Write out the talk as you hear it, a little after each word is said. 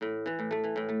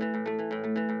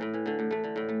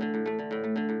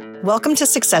Welcome to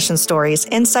Succession Stories,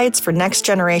 Insights for Next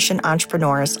Generation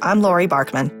Entrepreneurs. I'm Lori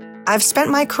Barkman. I've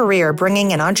spent my career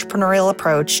bringing an entrepreneurial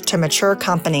approach to mature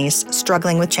companies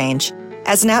struggling with change.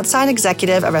 As an outside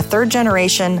executive of a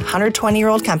third-generation,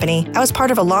 120-year-old company, I was part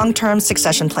of a long-term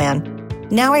succession plan.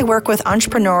 Now I work with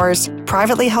entrepreneurs,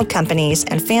 privately held companies,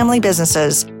 and family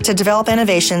businesses to develop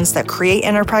innovations that create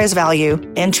enterprise value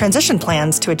and transition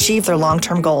plans to achieve their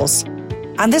long-term goals.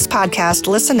 On this podcast,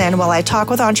 listen in while I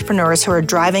talk with entrepreneurs who are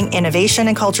driving innovation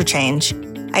and culture change.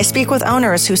 I speak with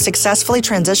owners who successfully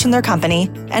transition their company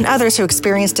and others who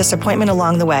experience disappointment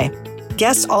along the way.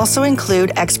 Guests also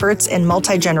include experts in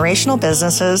multi-generational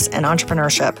businesses and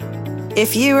entrepreneurship.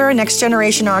 If you are a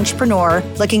next-generation entrepreneur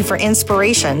looking for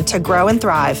inspiration to grow and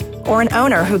thrive, or an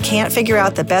owner who can't figure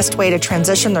out the best way to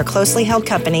transition their closely held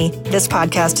company, this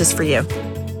podcast is for you.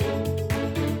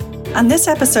 On this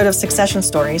episode of Succession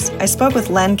Stories, I spoke with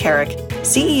Len Carrick,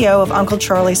 CEO of Uncle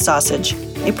Charlie's Sausage,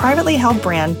 a privately held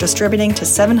brand distributing to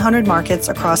 700 markets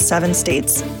across 7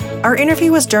 states. Our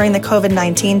interview was during the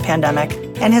COVID-19 pandemic,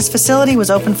 and his facility was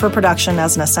open for production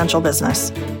as an essential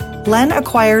business. Len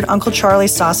acquired Uncle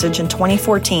Charlie's Sausage in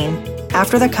 2014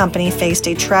 after the company faced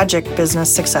a tragic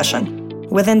business succession.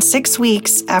 Within 6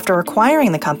 weeks after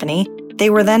acquiring the company, they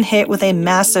were then hit with a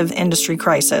massive industry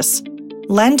crisis.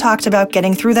 Len talked about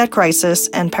getting through that crisis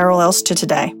and parallels to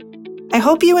today. I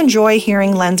hope you enjoy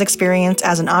hearing Len's experience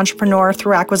as an entrepreneur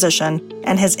through acquisition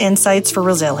and his insights for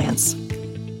resilience.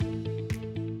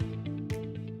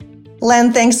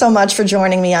 Len, thanks so much for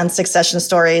joining me on Succession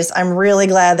Stories. I'm really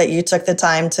glad that you took the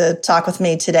time to talk with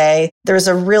me today. There's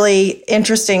a really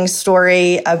interesting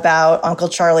story about Uncle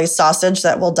Charlie's Sausage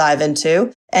that we'll dive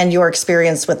into and your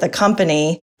experience with the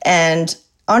company and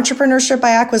entrepreneurship by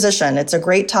acquisition. It's a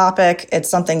great topic. It's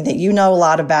something that you know a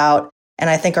lot about, and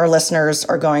I think our listeners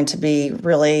are going to be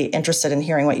really interested in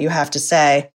hearing what you have to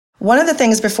say. One of the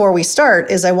things before we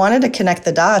start is I wanted to connect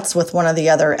the dots with one of the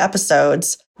other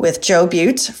episodes with Joe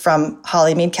Butte from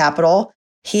Hollymead Capital.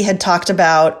 He had talked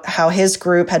about how his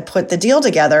group had put the deal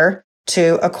together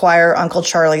to acquire Uncle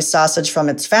Charlie's Sausage from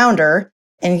its founder,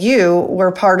 and you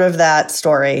were part of that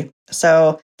story.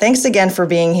 So thanks again for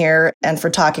being here and for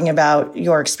talking about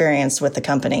your experience with the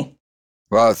company.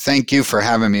 Well, thank you for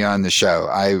having me on the show.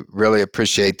 I really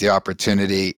appreciate the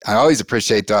opportunity. I always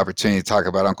appreciate the opportunity to talk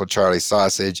about Uncle Charlie's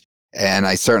Sausage, and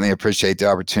I certainly appreciate the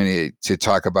opportunity to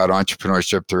talk about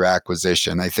entrepreneurship through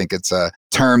acquisition. I think it's a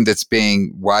term that's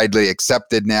being widely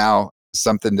accepted now,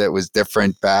 something that was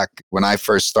different back when I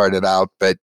first started out,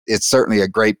 but it's certainly a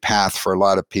great path for a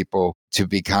lot of people to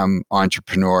become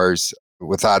entrepreneurs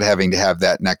without having to have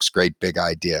that next great big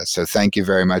idea. So thank you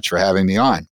very much for having me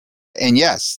on. And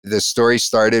yes, the story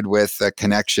started with a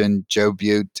connection. Joe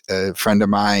Butte, a friend of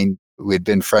mine, we had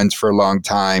been friends for a long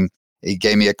time. He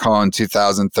gave me a call in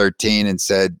 2013 and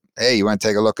said, "Hey, you want to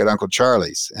take a look at Uncle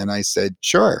Charlie's?" And I said,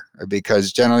 "Sure."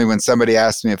 Because generally when somebody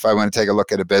asks me if I want to take a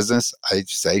look at a business, I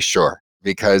say, "Sure,"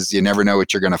 because you never know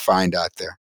what you're going to find out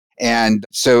there. And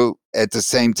so at the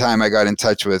same time, I got in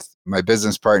touch with my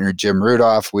business partner, Jim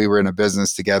Rudolph. We were in a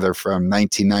business together from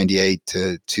 1998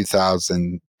 to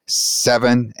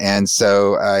 2007. And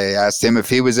so I asked him if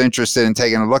he was interested in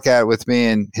taking a look at it with me,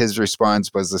 and his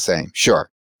response was the same,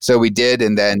 "Sure." So we did.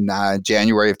 And then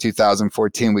January of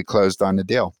 2014, we closed on the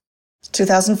deal.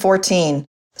 2014.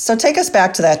 So take us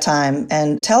back to that time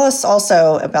and tell us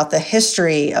also about the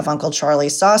history of Uncle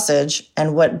Charlie's Sausage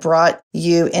and what brought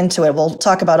you into it. We'll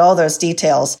talk about all those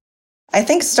details. I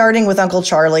think starting with Uncle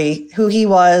Charlie, who he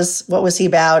was, what was he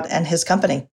about, and his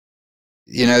company.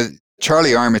 You know,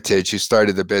 Charlie Armitage, who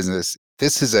started the business,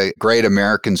 this is a great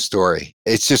American story.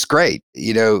 It's just great.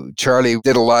 You know, Charlie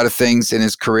did a lot of things in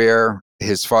his career.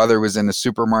 His father was in the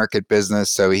supermarket business,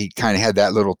 so he kind of had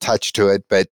that little touch to it.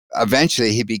 But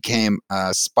eventually he became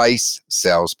a spice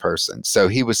salesperson. So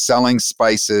he was selling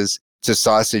spices to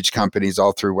sausage companies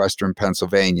all through Western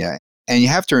Pennsylvania. And you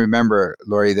have to remember,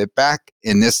 Lori, that back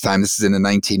in this time, this is in the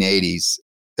 1980s,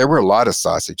 there were a lot of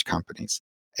sausage companies.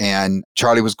 And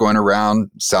Charlie was going around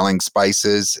selling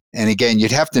spices. And again,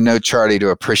 you'd have to know Charlie to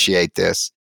appreciate this.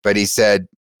 But he said,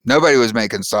 nobody was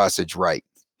making sausage right.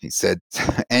 He said,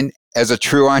 and as a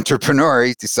true entrepreneur,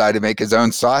 he decided to make his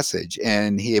own sausage.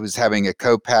 And he was having a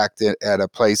co-packed at a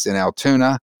place in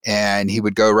Altoona. And he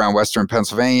would go around Western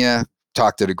Pennsylvania,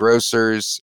 talk to the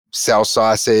grocers, sell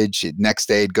sausage. Next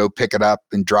day, he'd go pick it up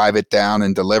and drive it down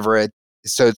and deliver it.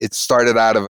 So it started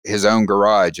out of his own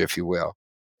garage, if you will,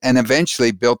 and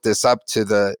eventually built this up to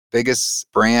the biggest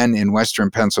brand in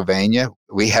Western Pennsylvania.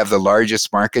 We have the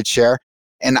largest market share.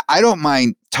 And I don't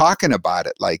mind talking about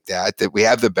it like that we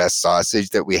have the best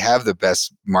sausage, that we have the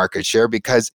best market share,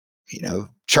 because, you know,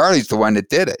 Charlie's the one that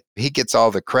did it. He gets all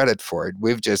the credit for it.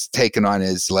 We've just taken on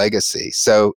his legacy.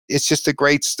 So it's just a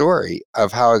great story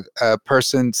of how a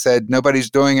person said nobody's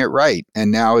doing it right. And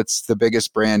now it's the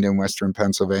biggest brand in Western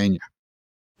Pennsylvania.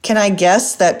 Can I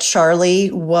guess that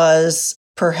Charlie was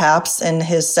perhaps in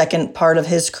his second part of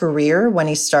his career when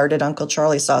he started Uncle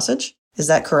Charlie's Sausage? Is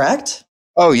that correct?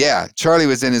 Oh, yeah. Charlie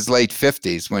was in his late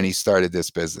 50s when he started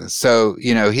this business. So,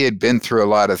 he had been through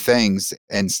a lot of things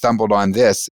and stumbled on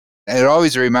this. And it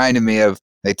always reminded me of,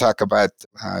 they talk about,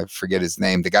 I forget his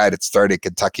name, the guy that started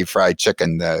Kentucky Fried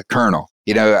Chicken, the Colonel.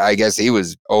 I guess he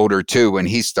was older too when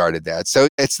he started that. So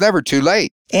it's never too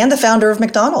late. And the founder of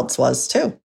McDonald's was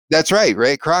too. That's right.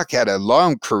 Ray Kroc had a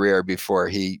long career before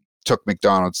he took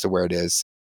McDonald's to where it is.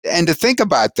 And to think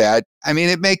about that,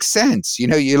 it makes sense.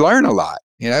 You learn a lot.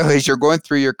 As you're going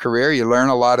through your career, you learn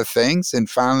a lot of things. And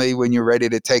finally, when you're ready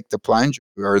to take the plunge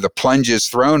or the plunge is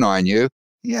thrown on you,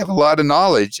 you have a lot of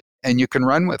knowledge and you can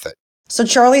run with it. So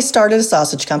Charlie started a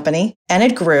sausage company and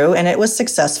it grew and it was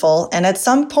successful. And at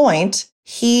some point,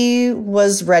 he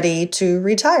was ready to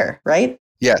retire, right?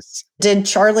 Yes. Did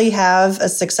Charlie have a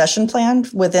succession plan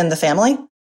within the family?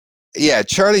 Yeah,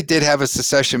 Charlie did have a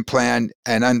succession plan.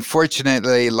 And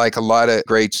unfortunately, like a lot of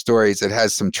great stories, it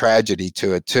has some tragedy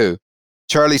to it too.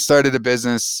 Charlie started a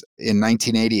business in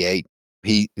 1988.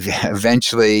 He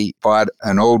eventually bought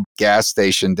an old gas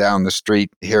station down the street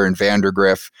here in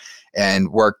Vandergrift and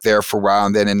worked there for a while.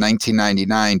 And then in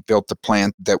 1999, built the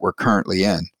plant that we're currently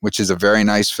in, which is a very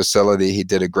nice facility. He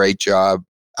did a great job.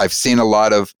 I've seen a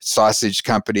lot of sausage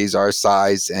companies our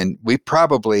size, and we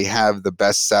probably have the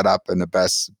best setup and the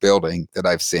best building that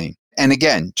I've seen. And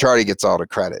again, Charlie gets all the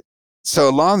credit. So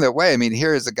along that way,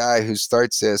 here is a guy who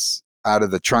starts this out of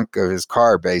the trunk of his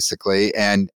car, basically,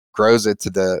 and grows it to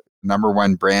the number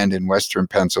one brand in Western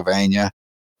Pennsylvania.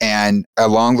 And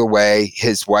along the way,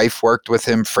 his wife worked with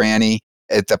him, Franny.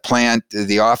 At the plant,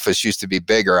 the office used to be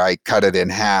bigger. I cut it in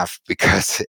half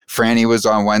because Franny was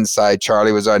on one side,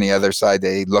 Charlie was on the other side.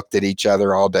 They looked at each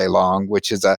other all day long,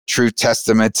 which is a true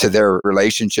testament to their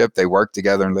relationship. They worked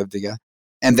together and lived together.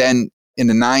 And then in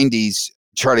the 90s,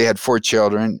 Charlie had 4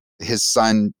 children. His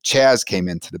son, Chaz, came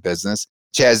into the business.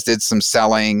 Chaz did some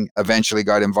selling, eventually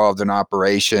got involved in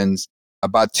operations.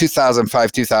 About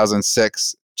 2005,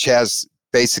 2006, Chaz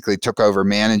basically took over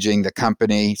managing the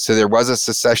company. So there was a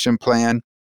succession plan.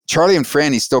 Charlie and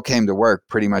Franny still came to work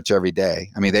pretty much every day.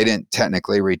 They didn't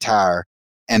technically retire.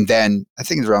 And then I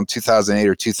think it was around 2008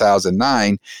 or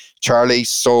 2009, Charlie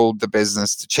sold the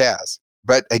business to Chaz.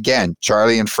 But again,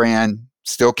 Charlie and Fran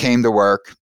still came to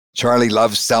work. Charlie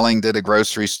loved selling to the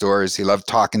grocery stores. He loved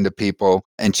talking to people,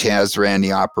 and Chaz ran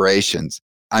the operations.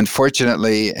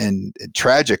 Unfortunately and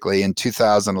tragically, in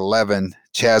 2011,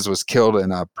 Chaz was killed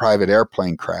in a private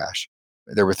airplane crash.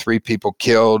 There were 3 people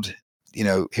killed.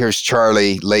 Here's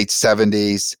Charlie, late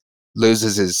 70s,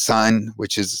 loses his son,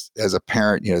 which is, as a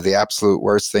parent, the absolute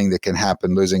worst thing that can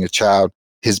happen, losing a child.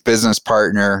 His business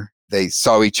partner, they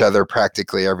saw each other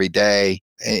practically every day.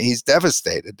 He's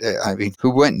devastated.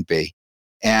 Who wouldn't be?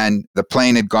 And the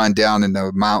plane had gone down in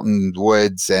the mountain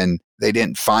woods and they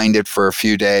didn't find it for a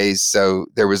few days. So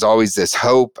there was always this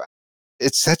hope.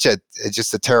 It's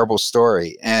just a terrible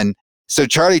story. And so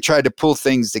Charlie tried to pull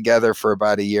things together for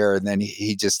about a year, and then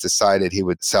he just decided he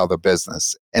would sell the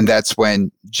business. And that's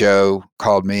when Joe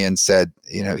called me and said,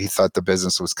 he thought the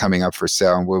business was coming up for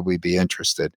sale and would we be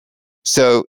interested?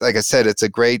 So like I said, it's a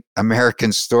great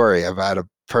American story about a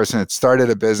person that started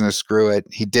a business, grew it.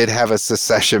 He did have a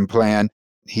succession plan.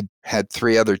 He had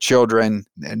 3 other children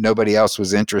and nobody else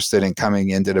was interested in coming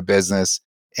into the business.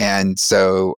 And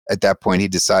so at that point, he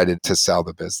decided to sell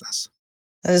the business.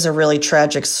 That is a really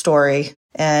tragic story.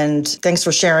 And thanks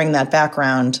for sharing that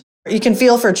background. You can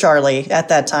feel for Charlie at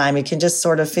that time. You can just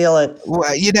sort of feel it. Well,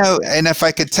 and if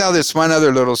I could tell this one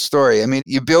other little story,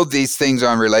 you build these things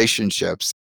on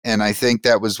relationships. And I think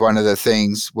that was one of the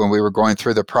things when we were going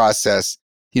through the process.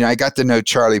 I got to know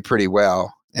Charlie pretty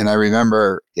well. And I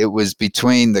remember it was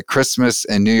between the Christmas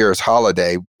and New Year's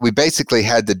holiday. We basically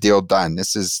had the deal done.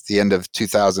 This is the end of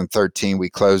 2013. We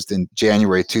closed in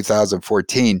January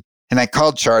 2014. And I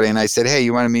called Charlie and I said, hey,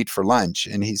 you want to meet for lunch?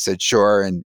 And he said, sure.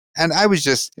 And I was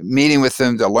just meeting with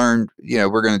him to learn,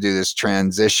 we're going to do this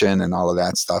transition and all of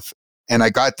that stuff. And I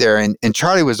got there and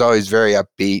Charlie was always very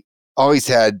upbeat, always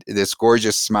had this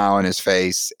gorgeous smile on his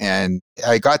face. And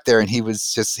I got there and he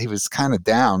was kind of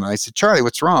down. And I said, Charlie,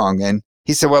 what's wrong? And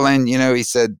he said, well, and, he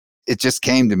said, it just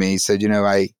came to me. He said,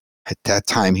 at that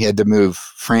time he had to move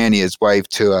Franny, his wife,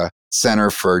 to a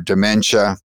center for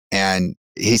dementia. And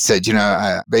he said,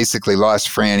 I basically lost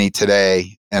Franny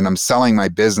today and I'm selling my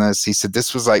business. He said,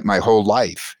 this was like my whole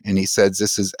life. And he said,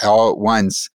 this is all at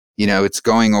once. it's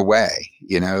going away.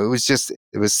 It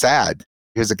was sad.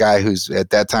 Here's a guy who's at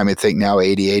that time, I think now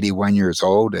 80, 81 years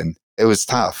old, and it was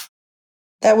tough.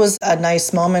 That was a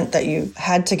nice moment that you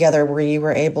had together where you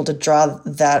were able to draw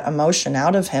that emotion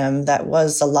out of him. That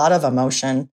was a lot of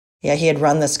emotion. Yeah, he had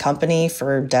run this company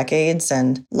for decades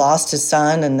and lost his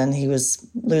son, and then he was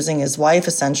losing his wife,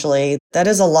 essentially. That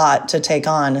is a lot to take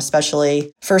on,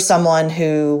 especially for someone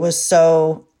who was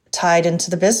so tied into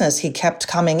the business. He kept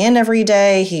coming in every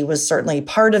day. He was certainly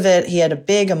part of it. He had a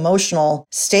big emotional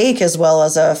stake as well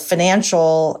as a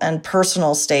financial and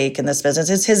personal stake in this business.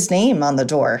 It's his name on the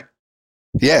door.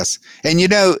 Yes. And,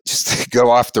 just to go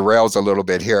off the rails a little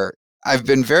bit here, I've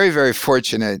been very, very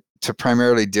fortunate to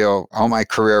primarily deal all my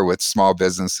career with small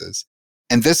businesses.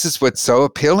 And this is what's so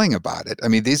appealing about it. I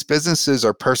mean, these businesses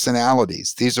are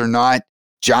personalities. These are not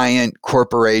giant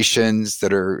corporations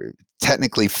that are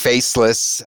technically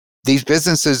faceless. These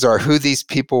businesses are who these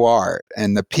people are,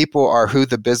 and the people are who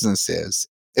the business is.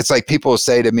 It's like people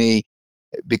say to me,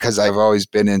 because I've always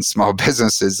been in small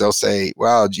businesses, they'll say,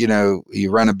 well,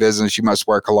 you run a business, you must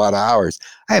work a lot of hours.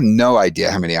 I have no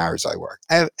idea how many hours I work.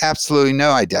 I have absolutely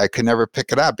no idea. I could never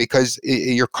pick it up because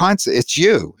you're constant. It's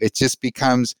you. It just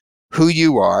becomes who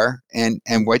you are and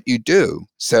what you do.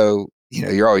 So,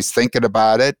 you're always thinking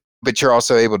about it, but you're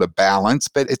also able to balance,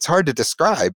 but it's hard to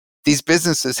describe. These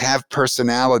businesses have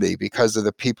personality because of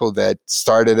the people that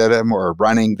started at them or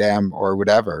running them or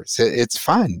whatever. So it's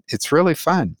fun. It's really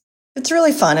fun. It's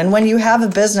really fun. And when you have a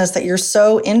business that you're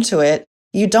so into it,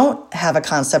 you don't have a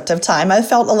concept of time. I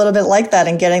felt a little bit like that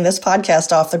in getting this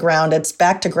podcast off the ground. It's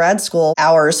back to grad school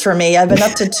hours for me. I've been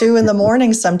up to 2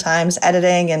 a.m. sometimes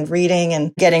editing and reading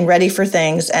and getting ready for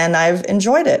things. And I've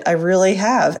enjoyed it. I really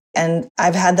have. And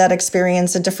I've had that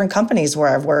experience at different companies where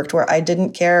I've worked, where I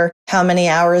didn't care how many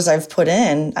hours I've put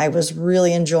in. I was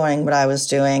really enjoying what I was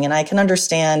doing. And I can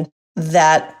understand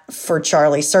that for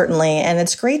Charlie, certainly. And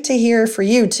it's great to hear for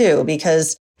you too,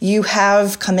 because you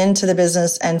have come into the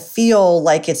business and feel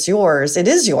like it's yours. It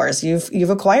is yours. You've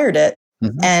acquired it.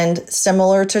 Mm-hmm. And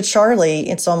similar to Charlie,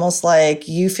 it's almost like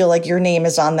you feel like your name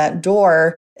is on that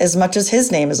door as much as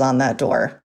his name is on that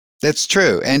door. That's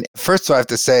true. And first of all, I have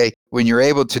to say, when you're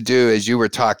able to do, as you were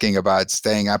talking about,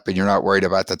 staying up and you're not worried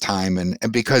about the time and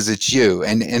because it's you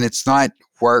and it's not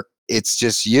work, it's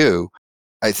just you.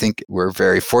 I think we're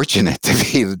very fortunate to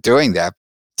be doing that.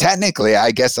 Technically,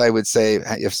 I guess I would say,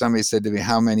 if somebody said to me,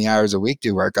 how many hours a week do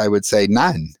you work? I would say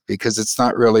none, because it's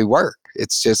not really work.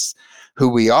 It's just who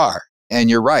we are. And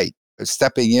you're right.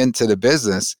 Stepping into the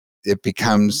business, it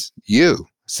becomes you.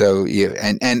 So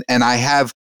and I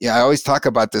have, I always talk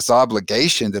about this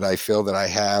obligation that I feel that I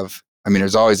have. I mean,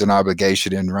 there's always an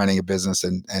obligation in running a business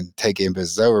and taking a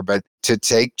business over, but to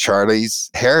take Charlie's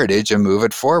heritage and move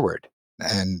it forward.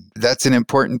 And that's an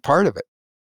important part of it.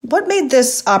 What made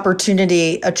this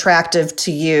opportunity attractive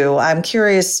to you? I'm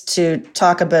curious to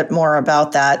talk a bit more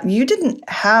about that. You didn't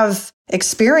have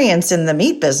experience in the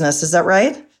meat business, is that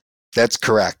right? That's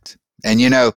correct. And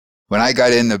when I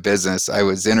got in the business, I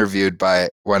was interviewed by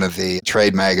one of the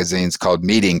trade magazines called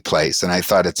Meeting Place. And I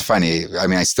thought it's funny. I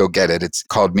mean, I still get it. It's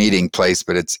called Meeting Place,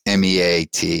 but it's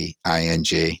MEATING.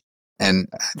 And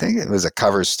I think it was a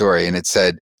cover story, and it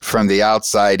said, from the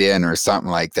outside in or something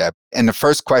like that. And the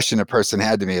first question a person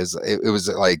had to me is, it was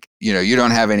like, you don't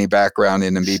have any background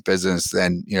in the meat business,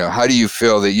 then, how do you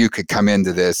feel that you could come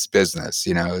into this business?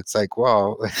 It's like,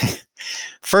 well,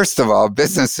 first of all,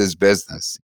 business is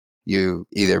business. You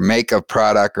either make a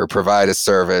product or provide a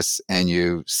service and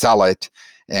you sell it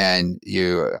and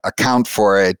you account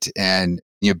for it and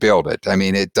you build it. I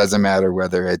mean, it doesn't matter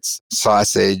whether it's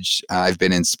sausage. I've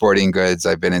been in sporting goods.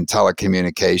 I've been in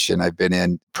telecommunication. I've been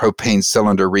in propane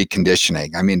cylinder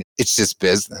reconditioning. I mean, it's just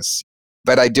business.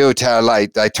 But I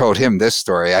told him this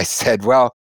story. I said,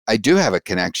 well, I do have a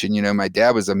connection. My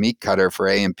dad was a meat cutter for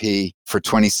A&P for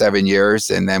 27 years.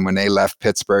 And then when they left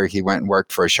Pittsburgh, he went and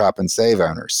worked for a Shop and Save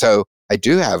owner. So I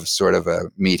do have sort of a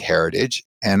meat heritage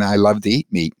and I love to eat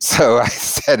meat. So I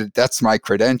said, that's my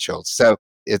credentials. So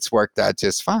it's worked out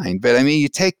just fine. But I mean, you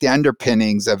take the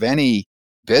underpinnings of any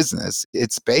business,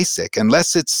 it's basic,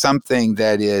 unless it's something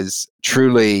that is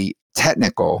truly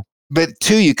technical. But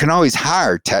two, you can always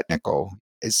hire technical.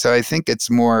 So I think it's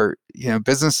more,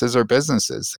 businesses are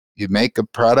businesses. You make a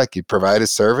product, you provide a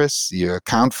service, you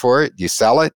account for it, you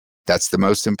sell it. That's the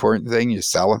most important thing. You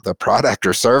sell the product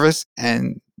or service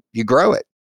and you grow it.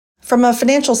 From a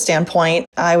financial standpoint,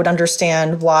 I would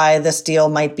understand why this deal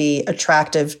might be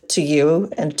attractive to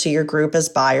you and to your group as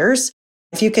buyers.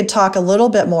 If you could talk a little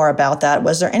bit more about that,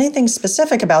 was there anything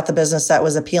specific about the business that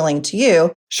was appealing to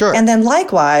you? Sure. And then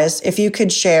likewise, if you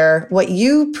could share what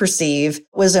you perceive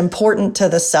was important to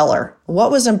the seller,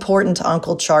 what was important to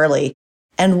Uncle Charlie,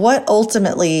 and what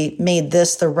ultimately made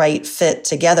this the right fit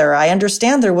together? I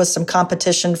understand there was some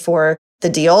competition for the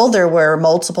deal. There were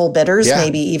multiple bidders,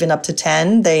 maybe even up to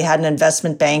 10. They had an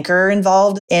investment banker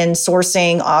involved in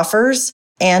sourcing offers.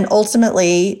 And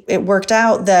ultimately, it worked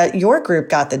out that your group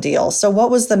got the deal. So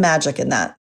what was the magic in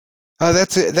that? Oh,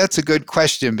 that's a good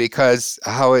question, because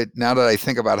now that I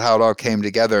think about how it all came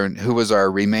together and who was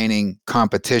our remaining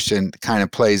competition kind of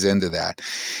plays into that.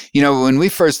 When we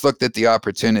first looked at the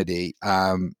opportunity,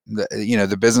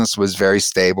 the business was very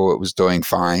stable. It was doing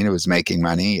fine. It was making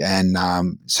money. And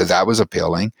so that was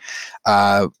appealing.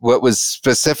 What was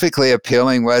specifically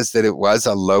appealing was that it was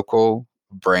a local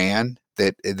brand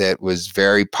that was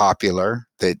very popular,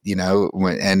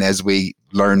 and as we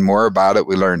learned more about it,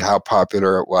 we learned how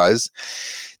popular it was.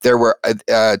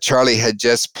 Charlie had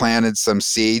just planted some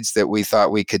seeds that we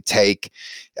thought we could take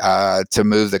to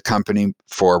move the company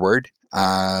forward.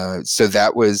 So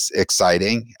that was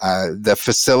exciting. The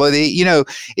facility,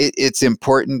 it's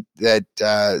important that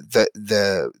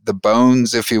the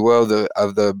bones, if you will,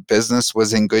 of the business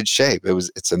was in good shape.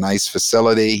 It's a nice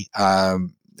facility.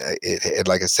 It,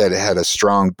 like I said, it had a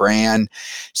strong brand.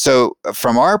 So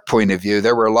from our point of view,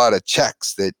 there were a lot of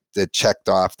checks that checked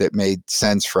off that made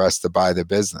sense for us to buy the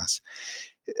business.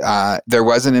 There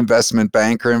was an investment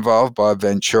banker involved. Bob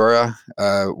Ventura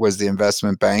was the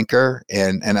investment banker,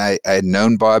 and I had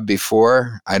known Bob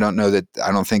before. I don't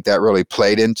think that really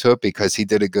played into it because he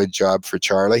did a good job for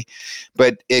Charlie.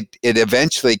 But it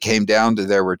eventually came down to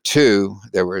there were two.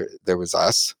 There was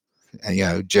us,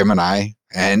 Jim and I.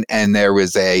 And there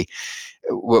was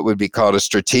what would be called a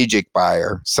strategic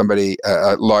buyer, somebody,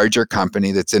 a larger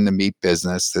company that's in the meat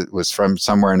business that was from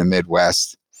somewhere in the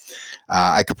Midwest.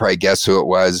 I could probably guess who it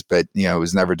was, but it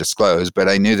was never disclosed. But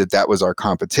I knew that was our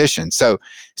competition. So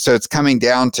it's coming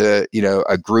down to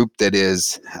a group that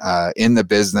is in the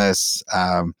business,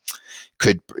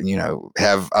 could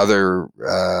have other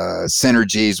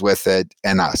synergies with it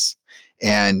and us.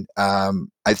 And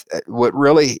what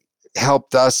really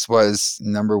helped us was,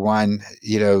 number one,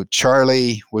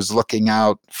 Charlie was looking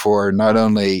out for not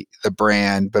only the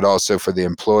brand, but also for the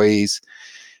employees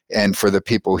and for the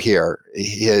people here.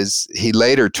 He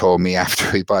later told me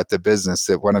after we bought the business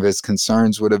that one of his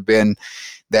concerns would have been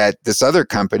that this other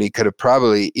company could have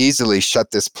probably easily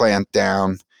shut this plant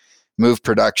down, move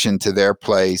production to their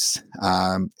place,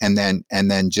 and then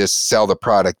just sell the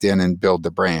product in and build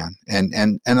the brand.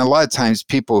 And a lot of times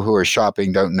people who are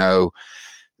shopping don't know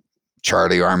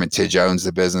Charlie Armitage owns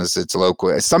the business. It's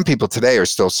local. Some people today are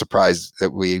still surprised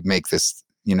that we make this,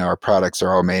 our products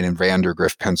are all made in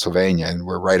Vandergrift, Pennsylvania, and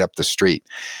we're right up the street.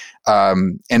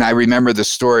 And I remember the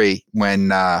story when,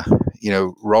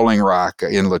 Rolling Rock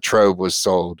in Latrobe was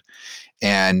sold.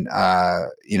 And,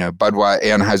 Budweiser,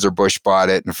 Anheuser-Busch bought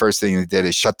it. And the first thing they did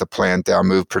is shut the plant down,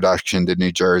 move production to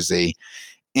New Jersey.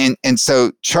 And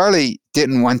so Charlie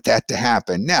didn't want that to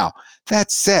happen. Now,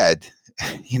 that said,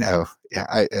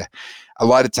 a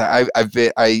lot of time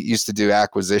I used to do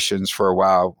acquisitions for a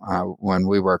while when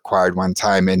we were acquired one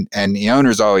time, and the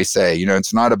owners always say,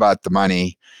 it's not about the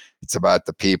money, it's about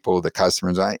the people, the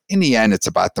customers. In the end, it's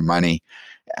about the money,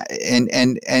 and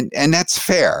that's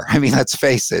fair. I mean, let's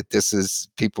face it, this is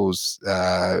people's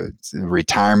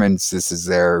retirements, this is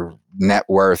their net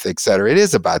worth, et cetera. It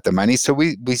is about the money. So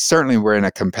we certainly were in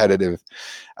a competitive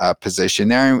position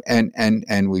there,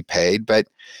 and we paid, but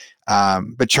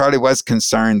Charlie was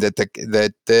concerned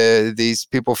that these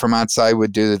people from outside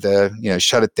would do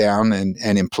shut it down,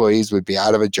 and employees would be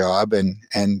out of a job, and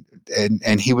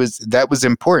that was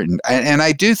important. And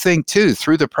I do think too,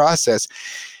 through the process,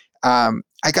 I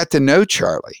got to know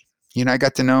Charlie. I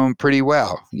got to know him pretty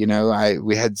well.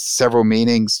 We had several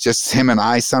meetings, just him and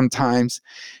I sometimes,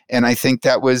 and I think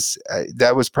that was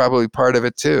probably part of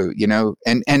it too.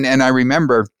 And I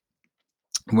remember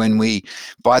when we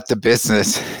bought the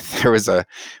business,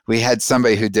 we had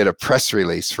somebody who did a press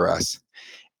release for us.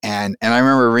 And I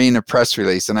remember reading a press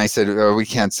release, and I said, "Oh, we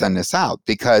can't send this out,"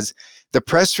 because the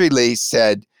press release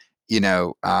said,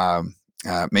 McKnight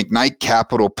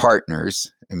Capital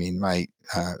Partners. I mean, my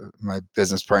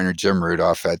business partner, Jim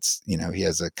Rudolph, he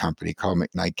has a company called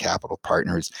McKnight Capital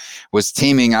Partners, was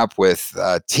teaming up with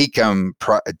Tecum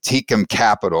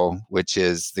Capital, which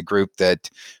is the group that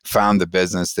found the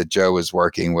business that Joe was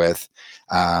working with.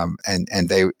 And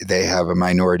they have a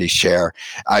minority share,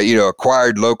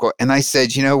 acquired local. And I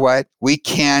said, you know what? We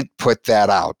can't put that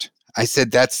out. I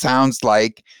said, that sounds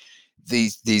like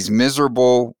these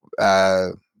miserable,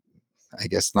 I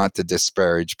guess not to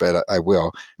disparage, but I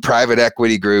will. Private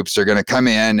equity groups are going to come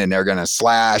in and they're going to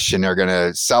slash and they're going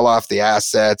to sell off the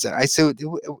assets. And I said,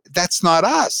 that's not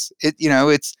us.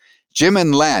 It's Jim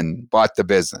and Len bought the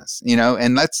business,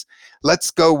 and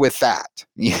let's go with that.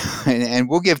 And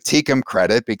we'll give Tecum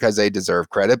credit because they deserve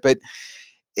credit, but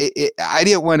I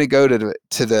didn't want to go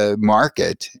to the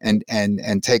market and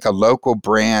take a local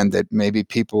brand that maybe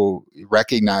people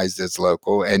recognize as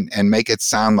local and make it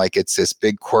sound like it's this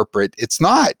big corporate. It's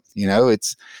not.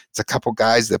 It's a couple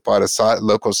guys that bought a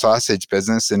local sausage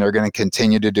business, and they're going to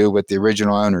continue to do what the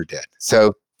original owner did.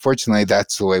 So fortunately,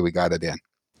 that's the way we got it in.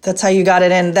 That's how you got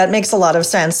it in. That makes a lot of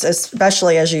sense,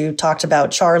 especially as you talked about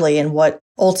Charlie, and what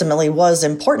ultimately was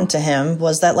important to him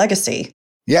was that legacy.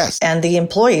 Yes. And the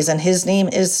employees, and his name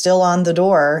is still on the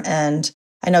door. And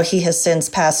I know he has since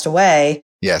passed away.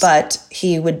 Yes. But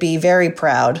he would be very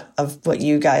proud of what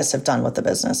you guys have done with the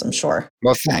business, I'm sure.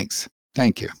 Well, thanks.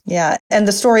 Thank you. Yeah. And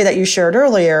the story that you shared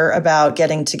earlier about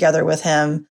getting together with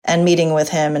him and meeting with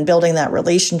him and building that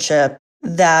relationship,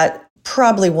 that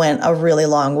probably went a really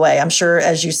long way. I'm sure,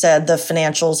 as you said, the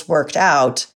financials worked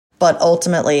out, but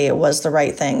ultimately it was the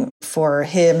right thing for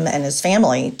him and his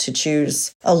family to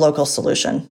choose a local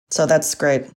solution. So that's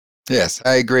great. Yes,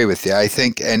 I agree with you. I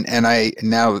think, and I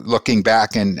now looking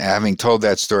back and having told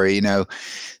that story, the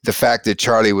fact that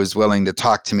Charlie was willing to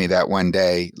talk to me that one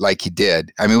day, like he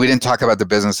did. I mean, we didn't talk about the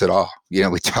business at all.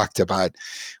 We talked about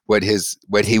what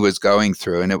he was going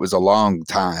through, and it was a long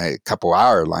time, a couple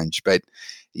hour lunch, but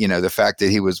the fact that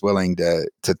he was willing to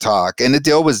talk, and the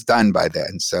deal was done by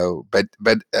then. So, but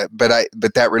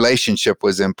that relationship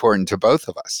was important to both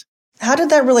of us. How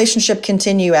did that relationship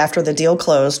continue after the deal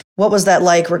closed? What was that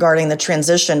like regarding the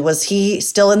transition? Was he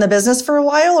still in the business for a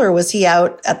while, or was he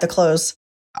out at the close?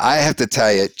 I have to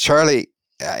tell you, Charlie,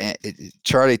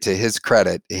 to his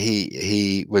credit,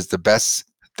 he was one of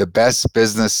the best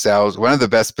business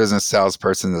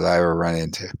salespersons that I ever run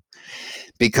into,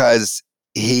 because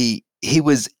he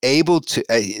was able to,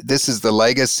 this is the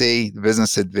legacy. The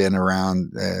business had been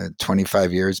around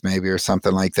 25 years maybe, or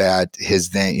something like that.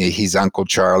 His name, he's Uncle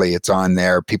Charlie. It's on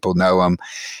there. People know him.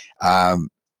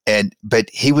 But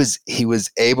he was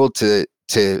able to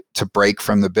break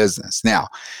from the business. Now,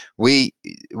 we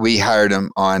hired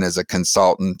him on as a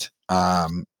consultant,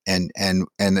 and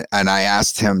I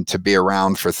asked him to be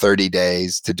around for 30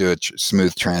 days to do a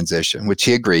smooth transition, which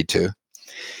he agreed to.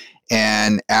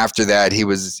 And after that, he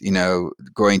was,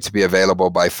 going to be available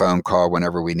by phone call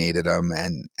whenever we needed him.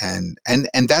 And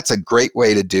that's a great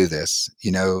way to do this.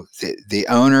 The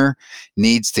owner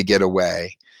needs to get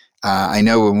away. I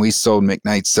know when we sold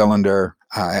McKnight Cylinder,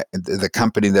 the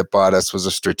company that bought us was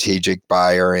a strategic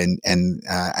buyer, and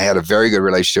I had a very good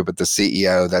relationship with the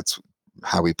CEO. That's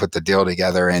how we put the deal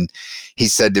together. And he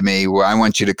said to me, well, I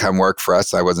want you to come work for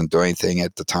us. I wasn't doing anything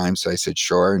at the time. So I said,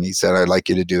 sure. And he said, I'd like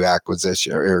you to do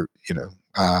acquisition, or,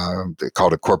 they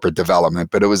called it corporate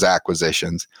development, but it was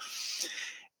acquisitions.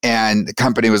 And the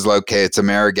company was located, it's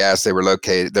AmeriGas.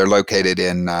 They're located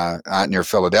in out near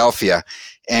Philadelphia.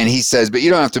 And he says, but you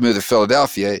don't have to move to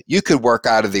Philadelphia. You could work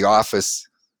out of the office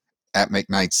at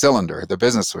McKnight Cylinder, the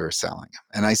business we were selling.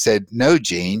 And I said, no,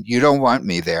 Gene, you don't want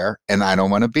me there, and I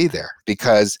don't want to be there,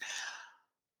 because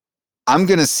I'm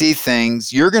going to see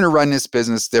things. You're going to run this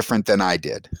business different than I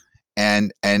did.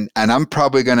 And I'm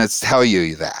probably going to tell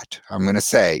you that. I'm going to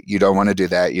say, you don't want to do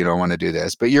that. You don't want to do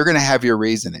this, but you're going to have your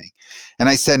reasoning. And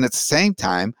I said, and at the same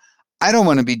time, I don't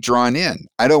want to be drawn in.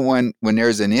 I don't want, when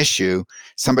there's an issue,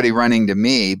 somebody running to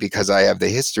me because I have the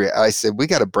history. I said, we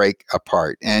got to break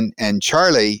apart. And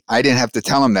Charlie, I didn't have to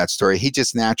tell him that story. He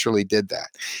just naturally did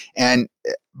that.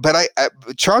 But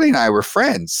Charlie and I were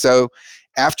friends. So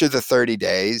after the 30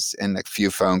 days and a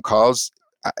few phone calls,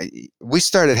 we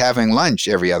started having lunch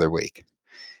every other week.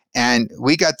 And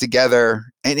we got together,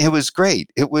 and it was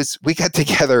great. We got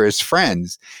together as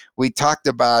friends. We talked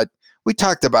about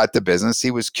the business. He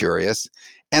was curious.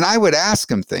 And I would ask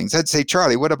him things. I'd say,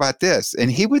 Charlie, what about this?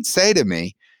 And he would say to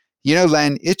me,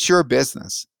 Len, it's your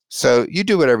business. So you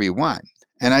do whatever you want.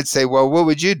 And I'd say, well, what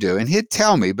would you do? And he'd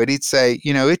tell me, but he'd say,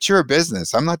 it's your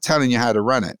business. I'm not telling you how to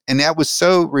run it. And that was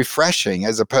so refreshing,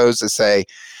 as opposed to say,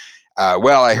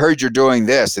 well, I heard you're doing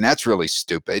this, and that's really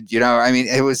stupid.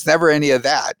 It was never any of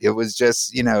that. It was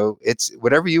just, it's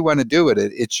whatever you want to do with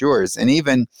it, it's yours. And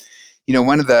even,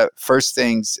 one of the first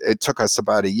things, it took us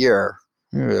about a year,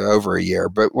 over a year,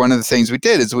 but one of the things we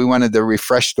did is we wanted to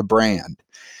refresh the brand.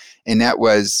 And that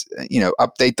was,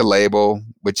 update the label,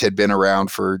 which had been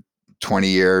around for 20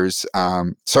 years.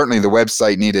 Certainly the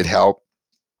website needed help.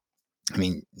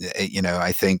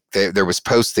 I think there was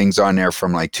postings on there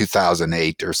from like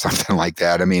 2008 or something like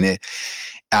that.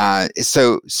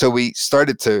 So we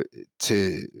started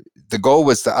the goal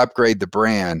was to upgrade the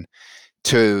brand,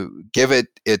 to give it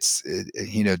its,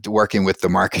 working with the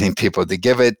marketing people, to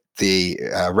give it the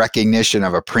recognition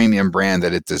of a premium brand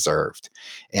that it deserved,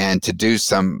 and to do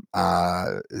some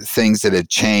things that had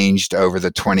changed over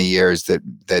the 20 years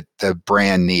that the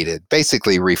brand needed,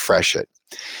 basically refresh it.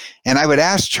 And I would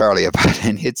ask Charlie about it,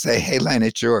 and he'd say, "Hey, Len,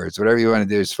 it's yours. Whatever you want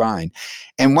to do is fine."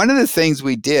 And one of the things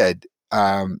we did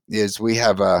is we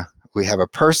have a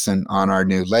person on our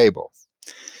new label,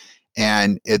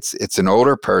 and it's an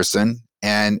older person.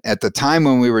 And at the time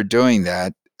when we were doing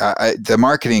that, the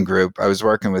marketing group, I was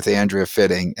working with Andrea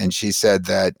Fitting, and she said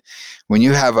that when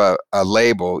you have a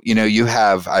label, you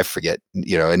have, I forget, a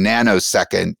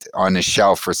nanosecond on the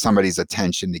shelf for somebody's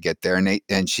attention to get there.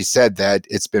 And she said that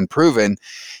it's been proven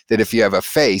that if you have a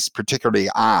face, particularly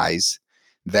eyes,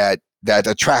 that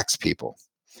attracts people.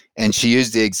 And she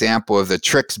used the example of the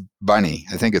Trix bunny.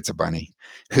 I think it's a bunny,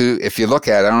 who, if you look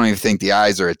at it, I don't even think the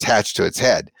eyes are attached to its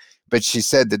head. But she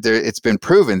said that it's been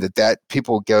proven that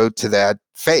people go to that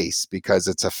face because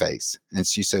it's a face. And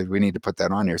she said, we need to put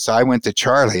that on here. So I went to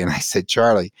Charlie and I said,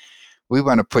 Charlie, we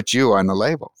want to put you on the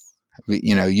label.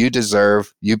 You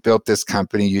deserve, you built this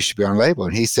company, you should be on the label.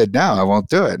 And he said, no, I won't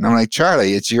do it. And I'm like,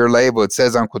 Charlie, it's your label. It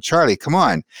says Uncle Charlie. Come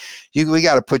on. We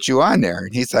got to put you on there.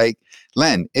 And he's like,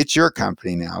 Len, it's your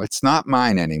company now. It's not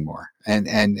mine anymore. And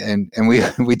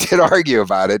we did argue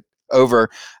about it over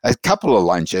a couple of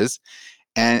lunches.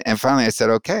 And finally I said,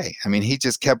 okay. I mean, he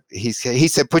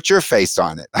said, put your face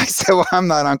on it. I said, well, I'm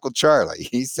not Uncle Charlie.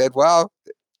 He said, well,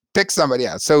 pick somebody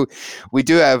else. So we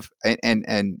do have, and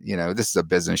this is a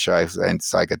business show, and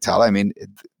so I could tell, I mean,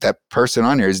 that person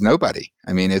on here is nobody.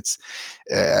 I mean,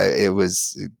 it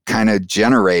was kind of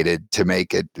generated to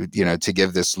make it, to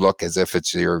give this look as if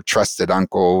it's your trusted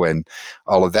uncle and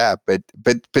all of that. But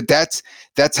that's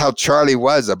how Charlie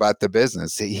was about the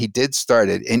business. He did start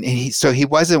it. And so he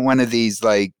wasn't one of these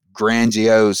like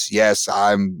grandiose, yes,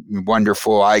 I'm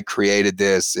wonderful, I created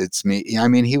this, it's me. I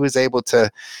mean, he was able to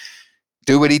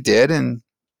do what he did and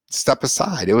step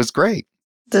aside. It was great.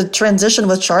 The transition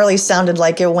with Charlie sounded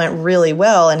like it went really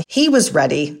well, and he was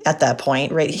ready at that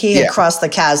point, right? He had crossed the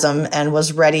chasm and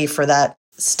was ready for that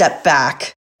step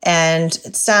back. And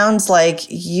it sounds like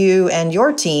you and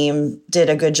your team did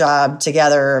a good job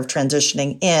together of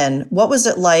transitioning in. What was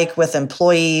it like with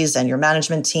employees and your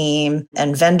management team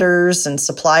and vendors and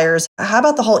suppliers? How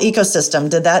about the whole ecosystem?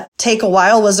 Did that take a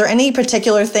while? Was there any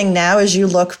particular thing now as you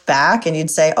look back and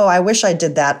you'd say, oh, I wish I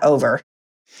did that over?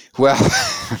 Well,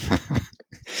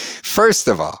 first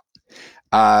of all,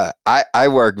 I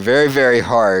work very, very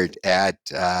hard at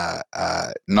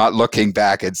not looking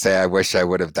back and say, I wish I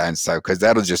would have done so, because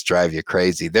that'll just drive you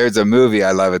crazy. There's a movie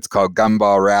I love. It's called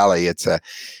Gumball Rally. It's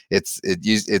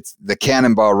the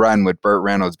Cannonball Run with Burt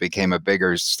Reynolds became a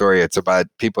bigger story. It's about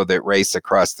people that race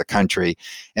across the country.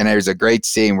 And there's a great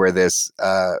scene where this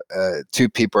two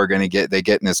people are going to get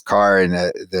in this car, and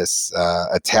this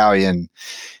Italian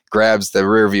grabs the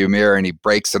rearview mirror and he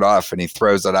breaks it off and he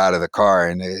throws it out of the car.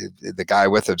 And the guy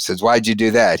with him says, "Why'd you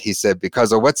do that?" He said,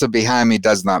 "Because of what's behind me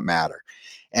does not matter."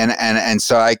 And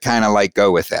so I kind of like go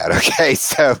with that. Okay.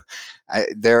 So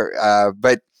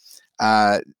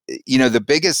the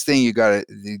biggest thing you got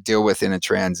to deal with in a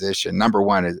transition, number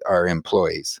one, are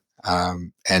employees.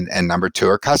 And number two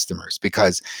are customers,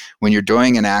 because when you're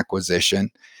doing an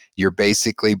acquisition, you're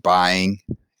basically buying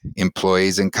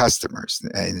employees and customers,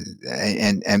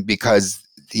 and because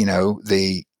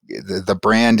the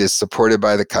brand is supported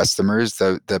by the customers,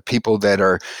 the people that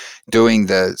are doing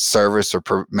the service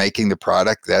or making the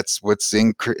product, that's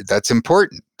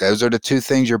important. Those are the two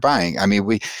things you're buying. I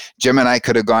mean, Jim and I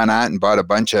could have gone out and bought a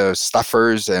bunch of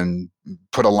stuffers and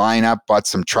put a line up, bought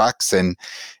some trucks, and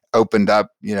opened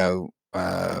up,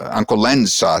 Uncle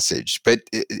Len's sausage, but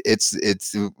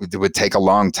it would take a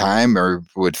long time or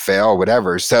would fail,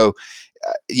 whatever. So,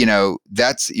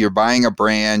 you're buying a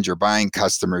brand, you're buying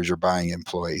customers, you're buying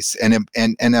employees, and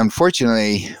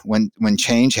unfortunately, when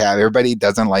change happens, everybody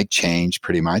doesn't like change,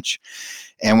 pretty much,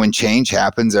 and when change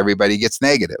happens, everybody gets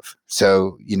negative.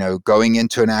 So, going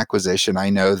into an acquisition, I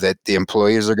know that the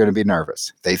employees are going to be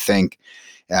nervous. They think,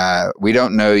 we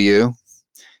don't know you.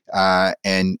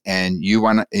 And you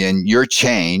want and your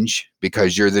change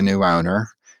because you're the new owner.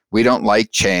 We don't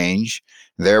like change.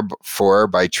 Therefore,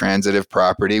 by transitive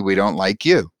property, we don't like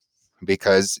you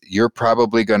because you're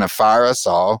probably going to fire us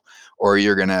all, or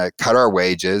you're going to cut our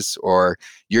wages, or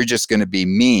you're just going to be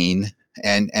mean.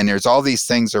 And there's all these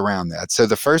things around that. So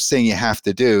the first thing you have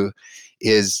to do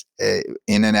is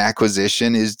in an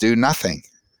acquisition is do nothing.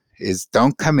 Is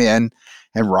don't come in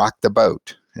and rock the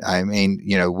boat. I mean,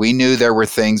 we knew there were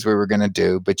things we were going to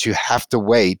do, but you have to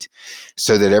wait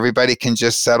so that everybody can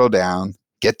just settle down,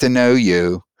 get to know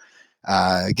you,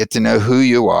 get to know who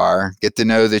you are, get to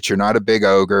know that you're not a big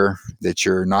ogre, that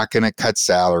you're not going to cut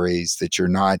salaries, that you're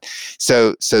not.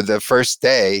 So the first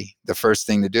day, the first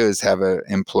thing to do is have an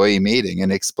employee meeting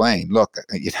and explain, look,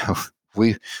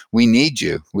 we need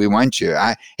you. We want you.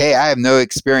 I have no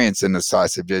experience in the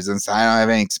sausage business. I don't have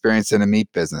any experience in the meat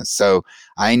business. So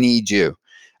I need you.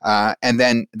 And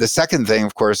then the second thing,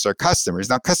 of course, are customers.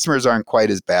 Now, customers aren't quite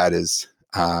as bad as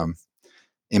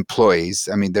employees.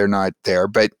 I mean, they're not there,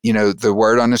 but the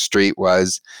word on the street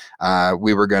was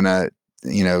we were going to,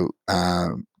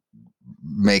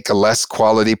 make a less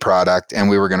quality product, and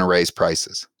we were going to raise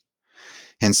prices.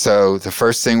 And so the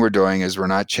first thing we're doing is we're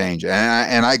not changing.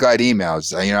 And I got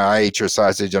emails, I ate your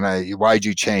sausage and why'd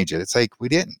you change it? It's like, we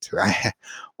didn't.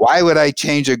 Why would I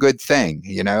change a good thing?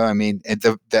 I mean,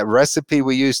 that recipe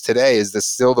we use today is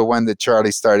still the one that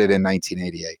Charlie started in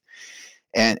 1988.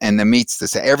 And the meat's the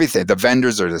same, everything, the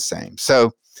vendors are the same.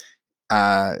 So,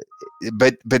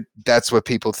 but that's what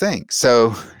people think.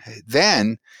 So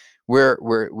then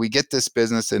we get this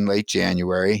business in late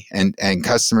January, and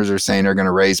customers are saying they're going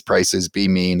to raise prices, be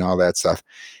mean, all that stuff.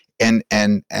 And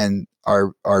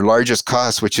our largest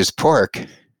cost, which is pork,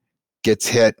 gets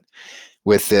hit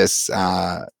with this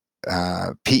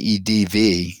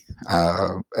PEDV,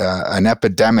 an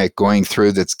epidemic going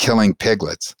through that's killing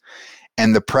piglets.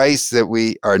 And the price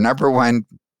that our number one,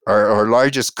 our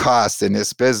largest cost in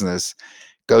this business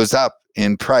goes up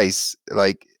in price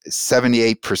like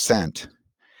 78%.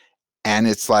 And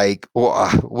it's like, well,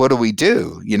 what do we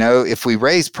do? If we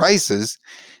raise prices,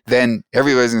 then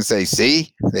everybody's going to say,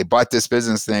 see, they bought this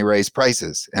business and they raised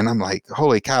prices. And I'm like,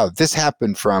 holy cow, this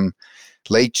happened from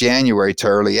late January to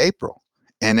early April.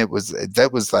 And that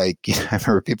was like, I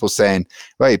remember people saying,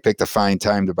 well, you picked a fine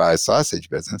time to buy a sausage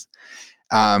business.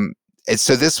 And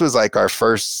so this was like our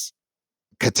first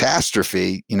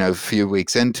catastrophe, a few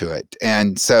weeks into it.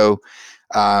 And so,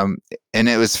 and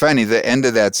it was funny, the end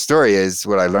of that story is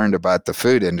what I learned about the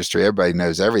food industry. Everybody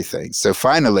knows everything. So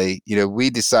finally, we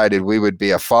decided we would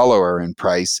be a follower in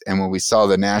price. And when we saw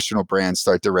the national brands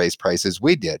start to raise prices,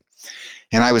 we did.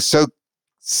 And I was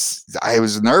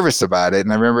nervous about it.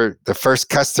 And I remember the first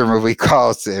customer we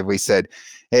called, we said,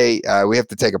 hey, we have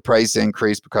to take a price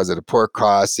increase because of the pork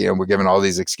costs. We're giving all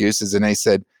these excuses. And they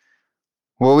said,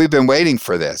 well, we've been waiting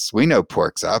for this. We know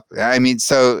pork's up. I mean,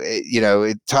 so,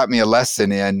 it taught me a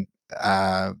lesson in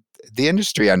the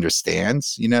industry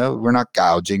understands, we're not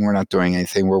gouging. We're not doing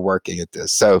anything. We're working at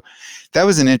this. So that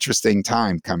was an interesting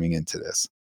time coming into this.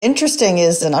 Interesting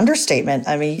is an understatement.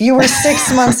 I mean, you were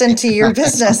 6 months into your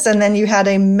business, and then you had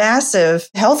a massive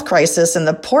health crisis in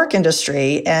the pork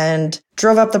industry and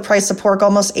drove up the price of pork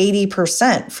almost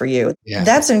 80% for you. Yeah.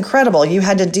 That's incredible. You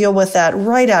had to deal with that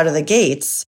right out of the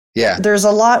gates. Yeah. There's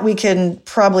a lot we can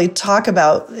probably talk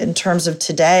about in terms of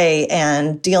today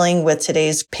and dealing with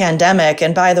today's pandemic.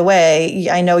 And by the way,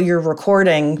 I know you're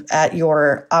recording at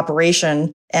your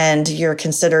operation and you're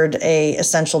considered a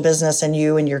essential business, and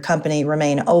you and your company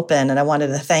remain open. And I wanted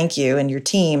to thank you and your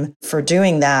team for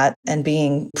doing that and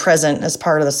being present as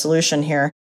part of the solution here.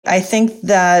 I think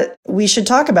that we should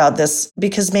talk about this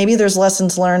because maybe there's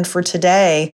lessons learned for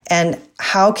today, and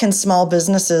how can small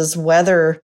businesses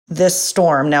weather this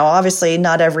storm? Now, obviously,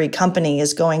 not every company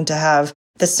is going to have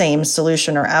the same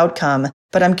solution or outcome,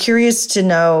 but I'm curious to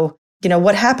know,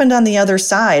 what happened on the other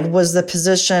side? Was the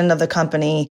position of the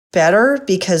company better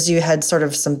because you had sort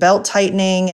of some belt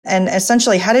tightening? And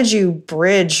essentially, how did you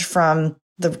bridge from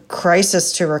the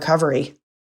crisis to recovery?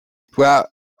 Well,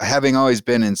 having always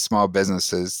been in small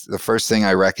businesses, the first thing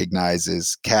I recognize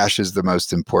is cash is the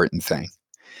most important thing.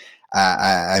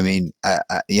 EBITDA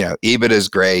is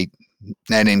great.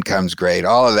 Net income's great.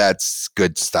 All of that's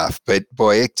good stuff. But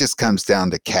boy, it just comes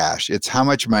down to cash. It's how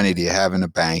much money do you have in a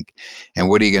bank and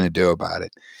what are you going to do about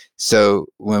it? So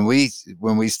when we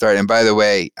start, and by the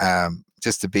way,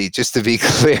 just to be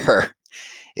clear,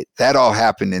 that all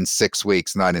happened in 6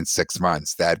 weeks, not in 6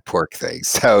 months, that pork thing.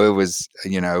 So it was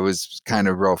kind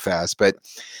of real fast. But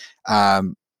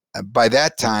by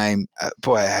that time,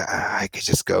 I could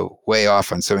just go way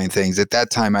off on so many things. At that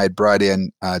time, I had brought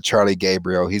in Charlie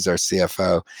Gabriel. He's our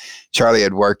CFO. Charlie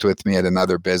had worked with me at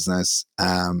another business,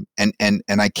 and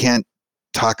I can't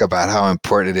talk about how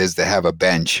important it is to have a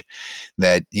bench.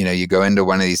 That you go into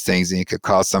one of these things and you could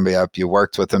call somebody up. You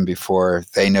worked with them before.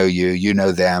 They know you. You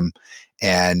know them.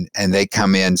 and they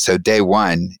come in. So day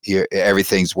one,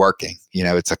 everything's working.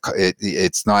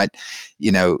 It's not,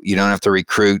 you don't have to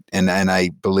recruit. And I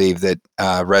believe that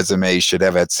resumes should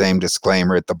have that same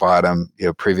disclaimer at the bottom.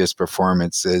 Previous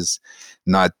performance is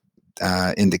not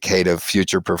indicate of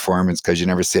future performance, because you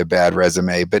never see a bad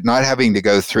resume. But not having to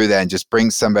go through that and just bring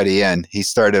somebody in. He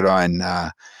started on,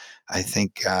 I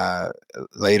think,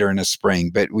 later in the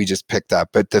spring, but we just picked up.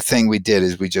 But the thing we did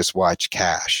is we just watched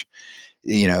cash.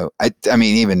 I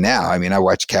mean, even now, I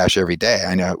watch cash every day.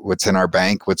 I know what's in our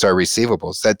bank, what's our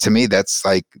receivables. That, to me, that's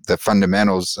like the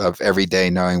fundamentals of every day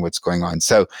knowing what's going on.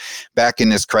 So back in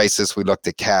this crisis, we looked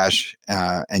at cash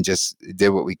and just did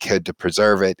what we could to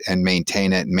preserve it and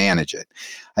maintain it and manage it.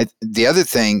 The other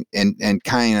thing, and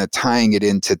kind of tying it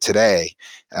into today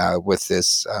with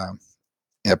this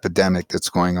epidemic that's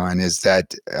going on, is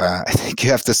that I think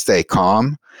you have to stay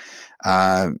calm.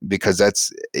 Because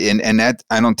that's and that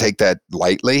I don't take that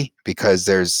lightly, because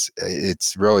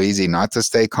it's real easy not to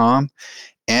stay calm,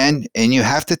 and you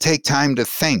have to take time to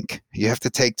think. You have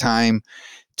to take time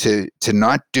to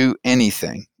not do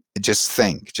anything. Just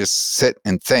think, just sit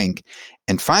and think,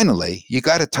 and finally, you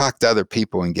got to talk to other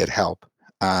people and get help.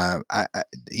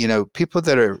 People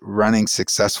that are running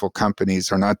successful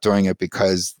companies are not doing it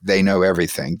because they know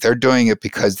everything. They're doing it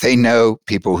because they know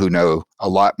people who know a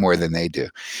lot more than they do.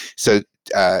 So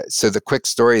the quick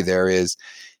story there is,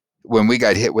 when we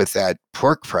got hit with that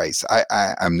pork price,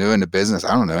 I'm new in the business.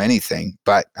 I don't know anything,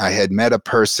 but I had met a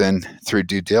person through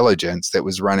due diligence that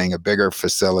was running a bigger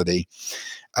facility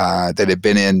that had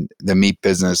been in the meat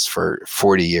business for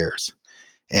 40 years.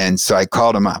 And so I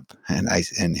called him up, and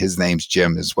his name's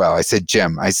Jim as well. I said,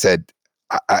 Jim,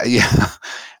 yeah.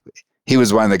 He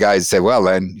was one of the guys that said, well,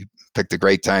 then you picked a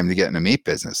great time to get in the meat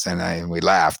business. And we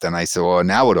laughed, and I said, well,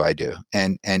 now what do I do?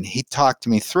 And he talked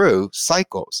me through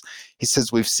cycles. He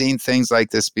says, we've seen things like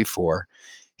this before.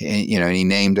 And, and he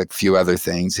named a few other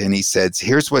things, and he said,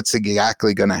 here's what's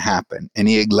exactly going to happen. And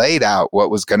he laid out what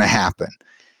was going to happen.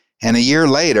 And a year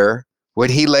later, what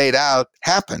he laid out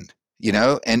happened.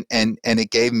 And it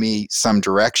gave me some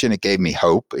direction. It gave me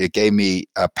hope. It gave me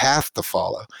a path to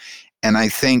follow. And I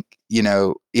think,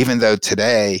 even though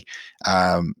today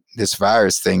this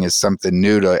virus thing is something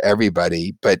new to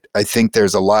everybody, but I think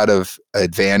there's a lot of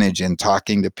advantage in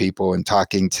talking to people and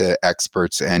talking to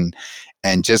experts and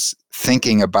just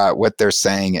thinking about what they're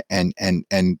saying and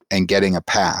getting a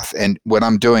path. And what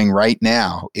I'm doing right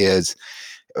now is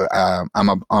I'm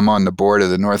on the board of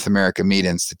the North American Meat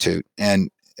Institute, and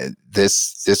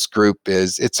this group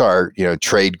it's our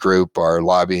trade group, our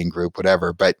lobbying group,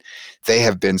 whatever, but they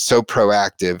have been so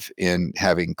proactive in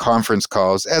having conference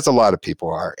calls, as a lot of people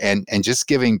are, and just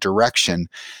giving direction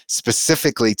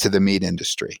specifically to the meat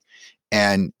industry.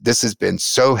 And this has been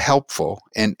so helpful.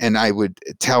 And I would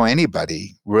tell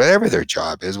anybody, whatever their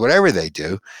job is, whatever they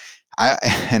do,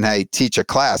 I teach a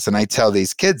class, and I tell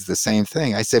these kids the same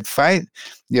thing. I said,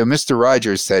 Mr.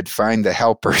 Rogers said, find the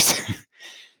helpers.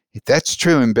 That's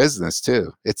true in business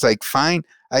too. It's like,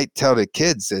 I tell the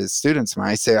kids, as students,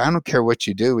 I say, I don't care what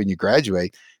you do when you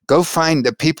graduate, go find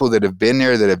the people that have been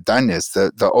there, that have done this,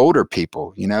 the older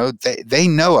people, they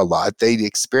know a lot, they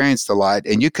experienced a lot,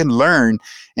 and you can learn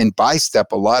and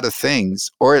bystep a lot of things,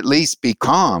 or at least be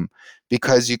calm,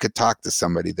 because you could talk to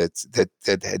somebody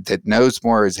that knows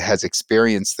more, has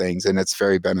experienced things, and it's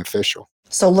very beneficial.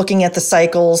 So looking at the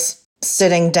cycles,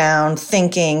 sitting down,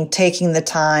 thinking, taking the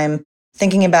time,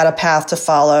 thinking about a path to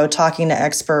follow, talking to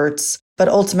experts, but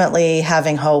ultimately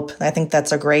having hope. I think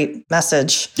that's a great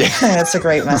message. Yeah. That's a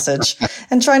great message.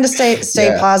 And trying to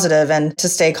stay positive and to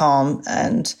stay calm.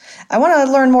 And I want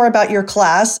to learn more about your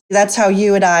class. That's how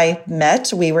you and I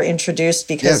met. We were introduced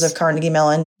because of Carnegie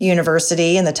Mellon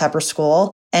University and the Tepper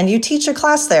School. And you teach a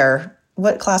class there.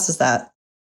 What class is that?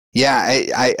 Yeah,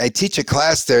 I teach a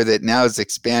class there that now is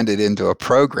expanded into a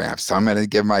program. So I'm going to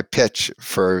give my pitch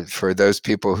for those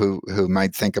people who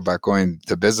might think about going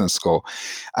to business school.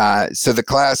 So the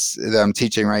class that I'm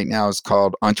teaching right now is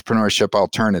called Entrepreneurship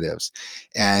Alternatives.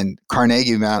 And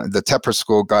Carnegie Mellon, the Tepper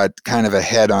School, got kind of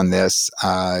ahead on this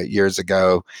years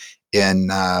ago in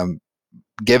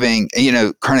giving,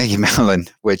 Carnegie Mellon,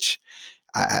 which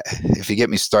if you get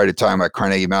me started talking about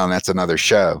Carnegie Mellon, that's another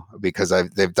show, because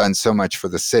they've done so much for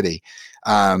the city.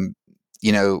 They're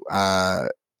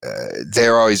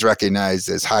always recognized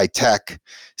as high tech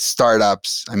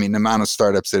startups. I mean, the amount of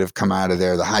startups that have come out of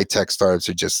there, the high tech startups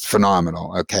are just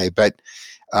phenomenal. Okay, but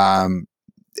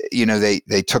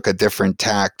they took a different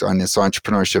tact on this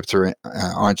entrepreneurship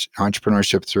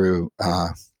through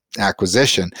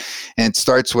acquisition. And it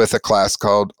starts with a class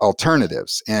called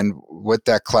Alternatives. And what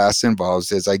that class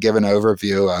involves is I give an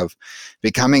overview of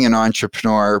becoming an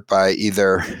entrepreneur by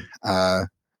either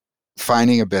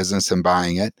finding a business and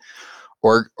buying it,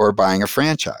 or buying a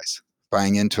franchise,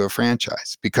 buying into a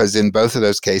franchise. Because in both of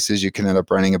those cases, you can end up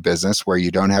running a business where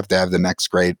you don't have to have the next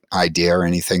great idea or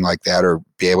anything like that, or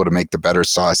be able to make the better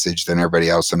sausage than everybody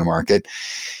else in the market.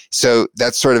 So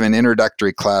that's sort of an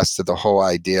introductory class to the whole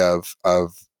idea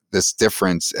of this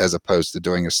difference as opposed to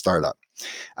doing a startup.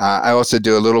 I also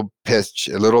do a little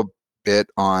bit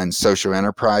on social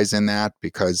enterprise in that,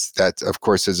 because that, of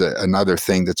course, is another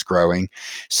thing that's growing.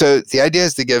 So the idea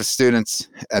is to give students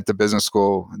at the business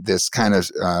school this kind of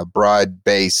broad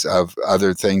base of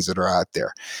other things that are out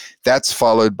there. That's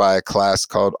followed by a class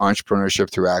called Entrepreneurship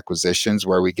Through Acquisitions,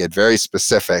 where we get very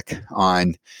specific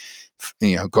on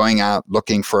going out,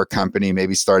 looking for a company,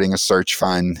 maybe starting a search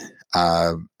fund,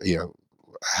 how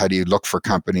do you look for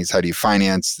companies? How do you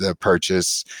finance the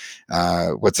purchase?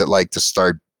 What's it like to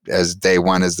start as day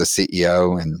one as the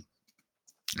CEO and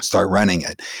start running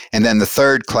it? And then the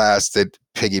third class that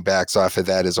piggybacks off of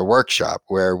that is a workshop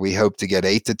where we hope to get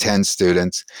 8 to 10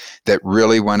 students that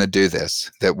really want to do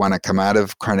this, that want to come out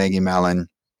of Carnegie Mellon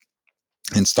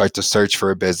and start to search for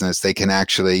a business. They can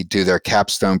actually do their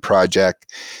capstone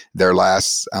project, their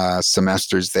last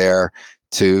semesters there,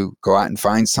 to go out and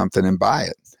find something and buy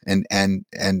it. And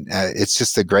it's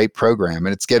just a great program,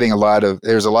 and it's getting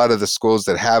there's a lot of the schools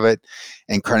that have it,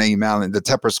 and Carnegie Mellon, the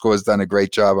Tepper School, has done a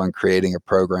great job on creating a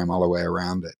program all the way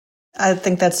around it. I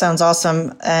think that sounds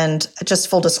awesome. And just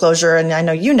full disclosure, and I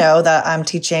know you know that I'm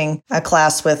teaching a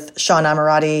class with Sean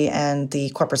Amirati and the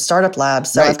Corporate Startup Lab.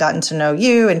 So right. I've gotten to know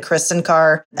you and Kristen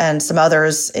Carr and some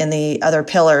others in the other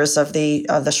pillars of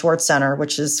the Schwartz Center,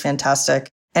 which is fantastic.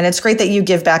 And it's great that you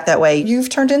give back that way. You've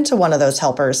turned into one of those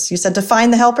helpers. You said to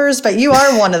find the helpers, but you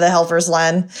are one of the helpers,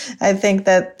 Len. I think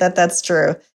that's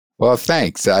true. Well,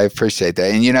 thanks. I appreciate that.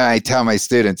 And, I tell my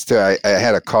students too, I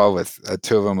had a call with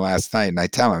 2 of them last night, and I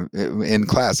tell them in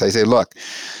class, I say, look,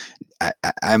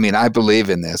 I believe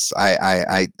in this.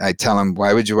 I tell them,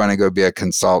 why would you want to go be a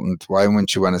consultant? Why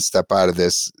wouldn't you want to step out of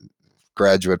this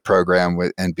graduate program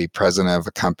and be president of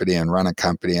a company and run a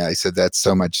company? I said, that's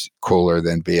so much cooler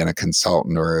than being a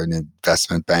consultant or an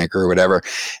investment banker or whatever.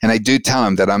 And I do tell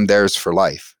them that I'm theirs for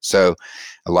life. So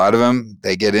a lot of them,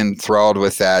 they get enthralled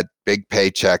with that big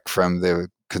paycheck from the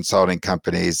consulting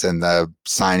companies and the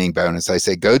signing bonus. I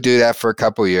say, go do that for a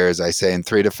couple of years. I say, in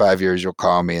 3 to 5 years, you'll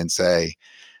call me and say,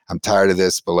 I'm tired of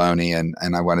this baloney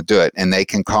and I want to do it. And they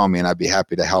can call me, and I'd be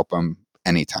happy to help them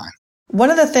anytime. One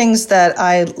of the things that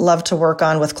I love to work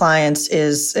on with clients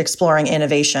is exploring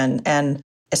innovation, and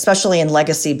especially in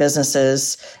legacy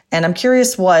businesses. And I'm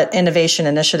curious what innovation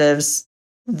initiatives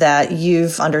that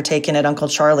you've undertaken at Uncle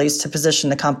Charlie's to position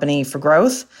the company for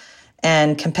growth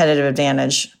and competitive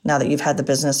advantage now that you've had the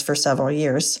business for several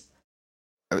years.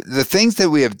 The things that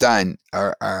we have done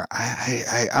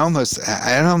I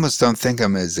almost don't think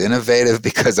I'm as innovative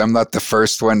because I'm not the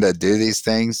first one to do these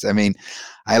things. I mean,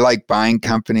 I like buying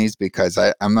companies because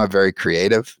I'm not very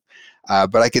creative,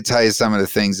 but I could tell you some of the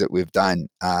things that we've done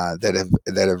that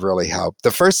have really helped.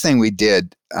 The first thing we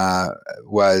did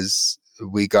was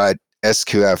we got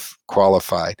SQF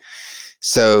qualified.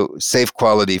 So Safe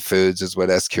Quality Foods is what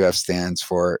SQF stands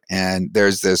for. And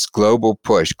there's this global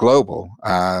push,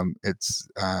 it's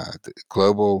the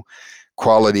Global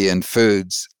Quality in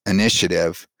Foods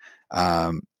Initiative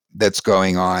that's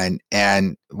going on.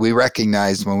 And we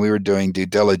recognized when we were doing due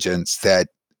diligence that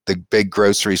the big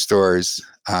grocery stores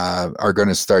are going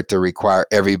to start to require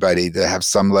everybody to have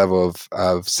some level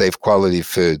of safe quality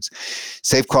foods.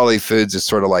 Safe quality foods is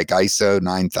sort of like ISO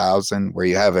 9000, where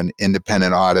you have an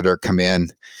independent auditor come in,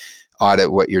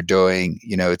 audit what you're doing.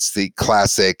 It's the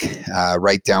classic,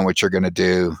 write down what you're going to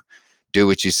do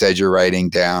what you said you're writing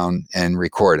down, and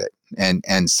record it.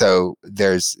 And so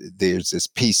there's this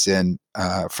piece in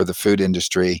for the food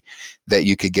industry that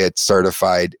you could get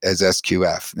certified as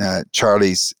SQF.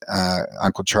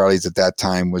 Uncle Charlie's at that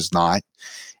time was not.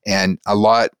 And a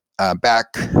lot back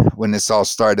when this all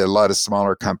started, a lot of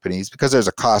smaller companies, because there's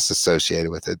a cost associated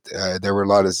with it, there were a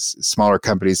lot of smaller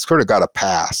companies sort of got a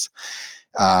pass.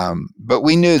 But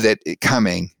we knew that it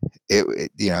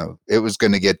was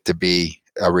going to get to be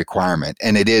a requirement,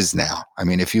 and it is now. I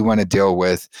mean, if you want to deal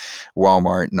with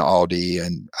Walmart and Aldi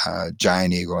and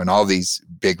Giant Eagle and all these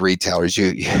big retailers,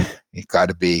 you got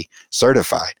to be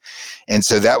certified. And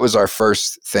so that was our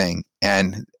first thing.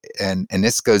 And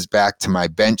this goes back to my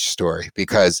bench story,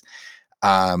 because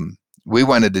we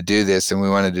wanted to do this and we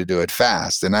wanted to do it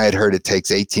fast. And I had heard it takes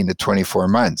 18 to 24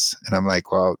 months. And I'm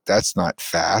like, well, that's not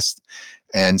fast.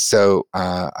 And so,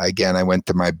 again, I went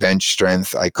to my bench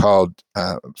strength. I called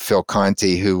Phil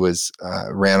Conti, who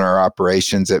ran our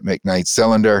operations at McKnight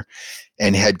Cylinder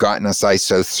and had gotten us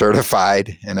ISO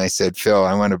certified. And I said, Phil,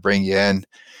 I want to bring you in,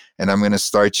 and I'm going to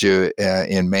start you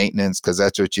in maintenance because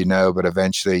that's what you know. But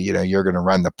eventually, you're going to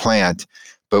run the plant.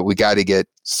 But we got to get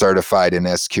certified in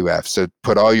SQF. So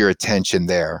put all your attention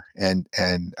there. And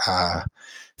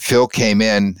Phil came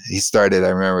in. He started, I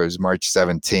remember it was March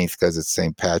 17th because it's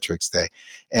St. Patrick's Day.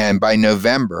 And by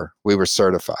November, we were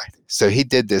certified. So he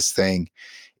did this thing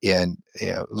in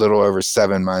a little over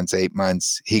 7 months, 8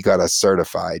 months. He got us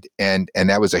certified. And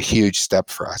that was a huge step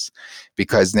for us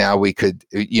because now we could,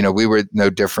 we were no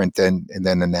different than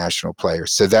the national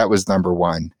players. So that was number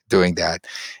one, doing that.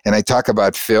 And I talk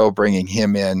about Phil, bringing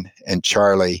him in, and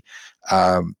Charlie,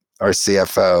 our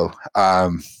CFO.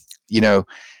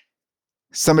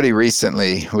 Somebody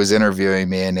recently was interviewing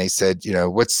me and they said,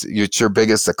 what's your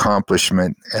biggest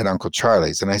accomplishment at Uncle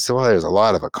Charlie's? And I said, well, there's a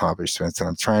lot of accomplishments and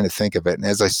I'm trying to think of it. And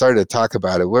as I started to talk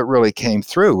about it, what really came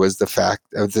through was the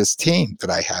fact of this team that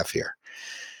I have here.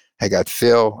 I got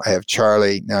Phil, I have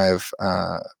Charlie, now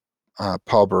I have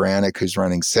Paul Baranek, who's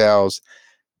running sales.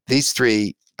 These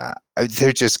three,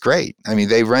 they're just great. I mean,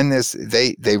 they run this.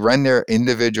 They run their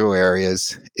individual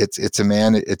areas.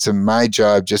 It's my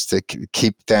job just to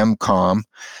keep them calm,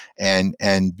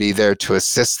 and be there to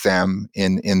assist them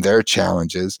in their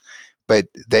challenges. But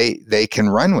they can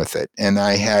run with it. And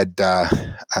I had,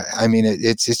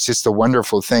 it's just a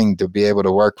wonderful thing to be able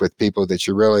to work with people that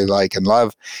you really like and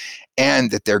love,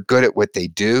 and that they're good at what they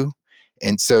do.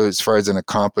 And so as far as an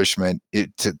accomplishment,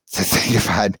 to think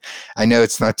about, I know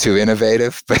it's not too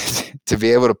innovative, but to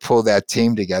be able to pull that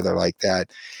team together like that.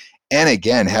 And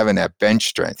again, having that bench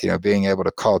strength, being able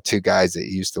to call two guys that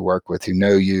you used to work with who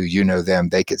know you know them,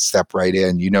 they could step right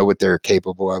in, what they're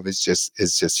capable of is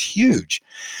just huge.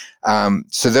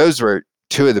 So those were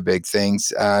two of the big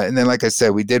things. And then, like I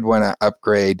said, we did want to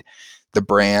upgrade the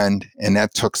brand, and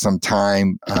that took some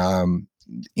time.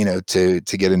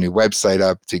 To get a new website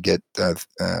up, to get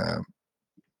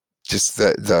just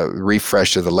the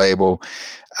refresh of the label.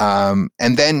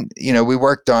 And then, we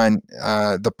worked on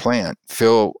the plant.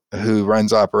 Phil, who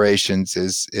runs operations,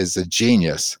 is a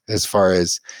genius as far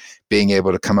as being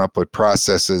able to come up with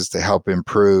processes to help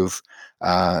improve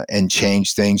and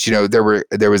change things.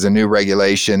 There was a new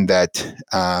regulation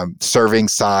that serving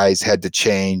size had to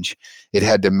change. It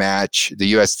had to match.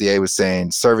 The USDA was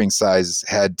saying serving size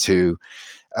had to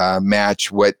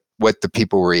match what the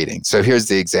people were eating. So here's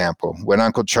the example. When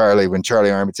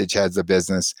Charlie Armitage has the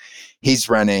business, he's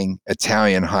running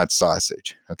Italian hot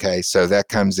sausage. Okay, so that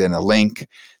comes in a link,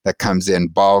 that comes in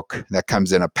bulk, that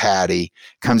comes in a patty,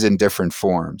 comes in different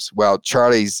forms. Well,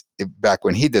 Charlie's, back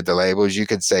when he did the labels, you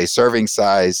could say serving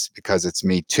size, because it's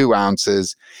meat, 2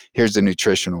 ounces. Here's the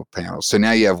nutritional panel. So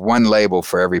now you have one label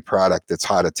for every product that's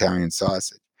hot Italian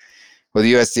sausage. Well,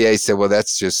 the USDA said, well,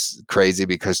 that's just crazy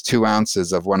because 2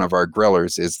 ounces of one of our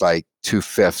grillers is like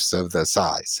 2/5 of the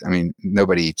size. I mean,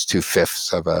 nobody eats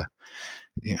 2/5 of a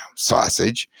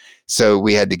sausage. So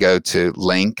we had to go to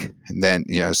link. And then,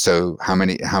 so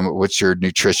what's your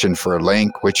nutrition for a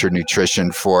link? What's your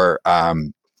nutrition for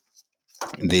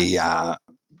the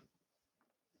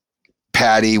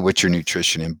patty? What's your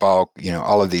nutrition in bulk?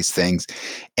 All of these things.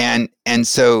 And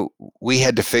so we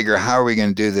had to figure, how are we going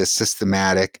to do this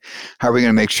systematic? How are we going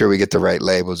to make sure we get the right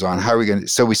labels on? How are we going to,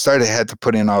 so we had to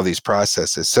put in all these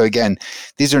processes. So again,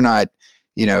 these are not,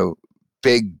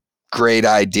 big, great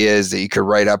ideas that you could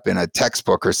write up in a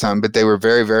textbook or something, but they were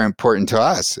very, very important to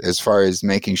us as far as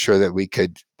making sure that we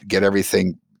could get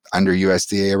everything under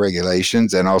USDA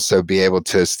regulations and also be able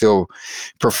to still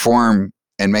perform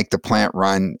and make the plant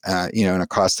run, in a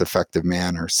cost-effective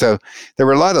manner. So there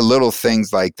were a lot of little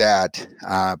things like that.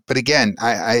 But again,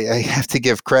 I have to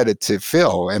give credit to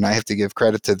Phil, and I have to give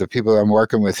credit to the people I'm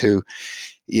working with who,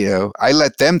 I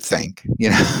let them think,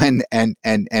 and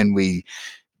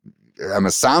I'm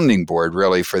a sounding board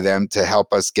really for them to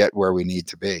help us get where we need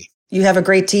to be. You have a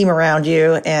great team around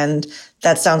you, and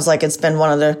that sounds like it's been one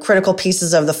of the critical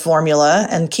pieces of the formula,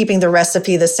 and keeping the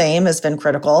recipe the same has been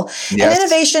critical. Yes. And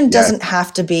innovation doesn't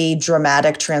have to be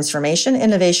dramatic transformation.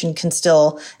 Innovation can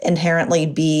still inherently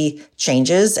be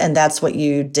changes, and that's what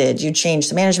you did. You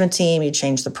changed the management team, you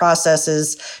changed the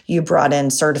processes, you brought in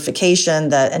certification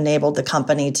that enabled the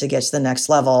company to get to the next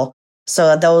level.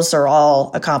 So those are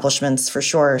all accomplishments for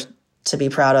sure to be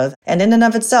proud of. And in and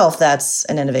of itself, that's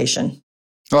an innovation.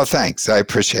 Well, thanks. I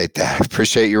appreciate that. I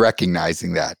appreciate you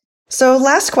recognizing that. So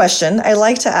last question, I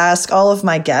like to ask all of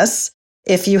my guests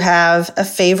if you have a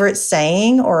favorite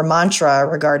saying or mantra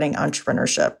regarding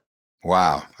entrepreneurship.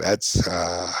 Wow, that's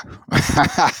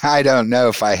I don't know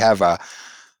if I have a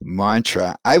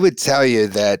mantra. I would tell you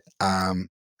that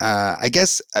I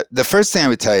guess the first thing I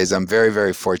would tell you is I'm very,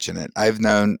 very fortunate. I've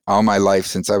known all my life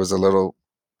since I was a little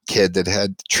kid that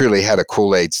had truly had a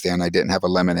Kool-Aid stand. I didn't have a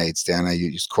lemonade stand. I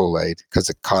used Kool-Aid because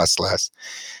it cost less.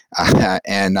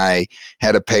 And I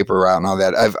had a paper route and all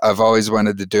that. I've always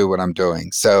wanted to do what I'm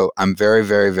doing. So I'm very,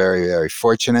 very, very, very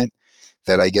fortunate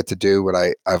that I get to do what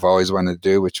I've always wanted to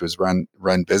do, which was run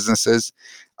businesses.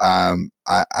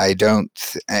 I don't,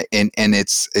 and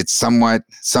it's somewhat,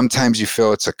 sometimes you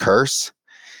feel it's a curse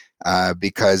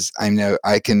because I know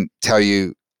I can tell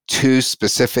you two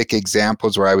specific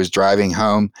examples where I was driving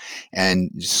home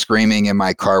and screaming in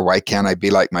my car, why can't I be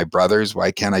like my brothers? Why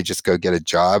can't I just go get a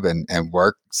job and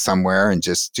work somewhere and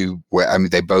just do what, I mean,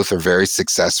 they both are very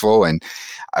successful, and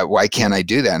why can't I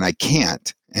do that? And I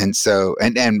can't. And so,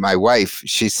 and my wife,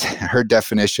 her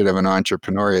definition of an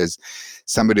entrepreneur is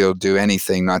somebody will do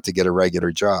anything not to get a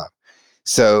regular job.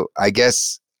 So I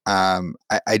guess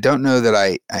I don't know that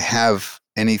I have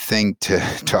anything to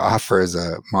offer as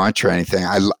a mantra or anything.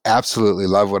 I absolutely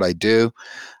love what I do.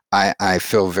 I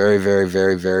feel very, very,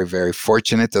 very, very, very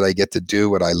fortunate that I get to do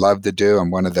what I love to do. I'm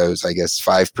one of those, I guess,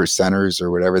 5%ers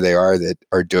or whatever they are that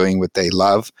are doing what they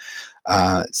love.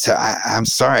 So I'm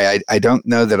sorry, I don't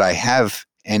know that I have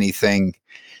anything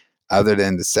other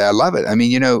than to say I love it. I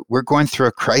mean, we're going through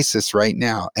a crisis right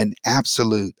now, an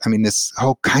absolute, I mean, this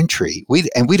whole country, we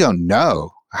don't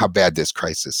know how bad this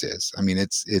crisis is. I mean,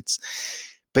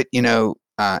 but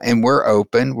and we're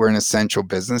open, we're an essential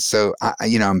business. So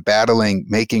I'm battling,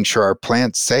 making sure our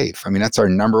plant's safe. I mean, that's our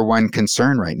number one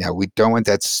concern right now. We don't want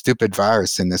that stupid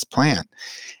virus in this plant.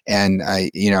 And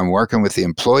I'm working with the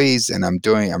employees, and I'm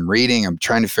reading, I'm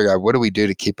trying to figure out what do we do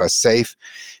to keep us safe.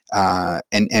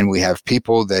 And we have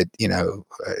people that,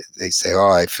 they say,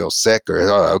 oh, I feel sick, or,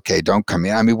 oh, okay, don't come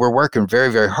in. I mean, we're working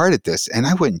very, very hard at this, and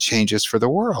I wouldn't change this for the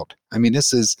world. I mean,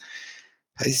 it's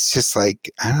just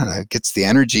like, I don't know, it gets the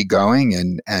energy going,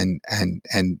 and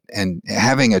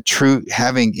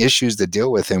having issues to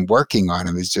deal with and working on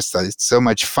them is just, it's so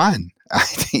much fun.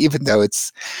 Even though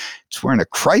we're in a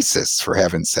crisis, for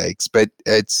heaven's sakes, but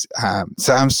it's,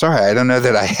 so I'm sorry, I don't know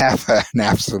that I have an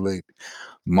absolute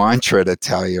mantra to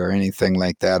tell you or anything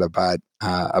like that about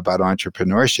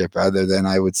entrepreneurship, other than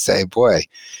I would say, boy,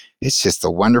 it's just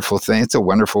a wonderful thing. It's a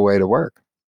wonderful way to work.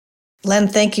 Len,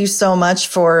 thank you so much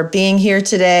for being here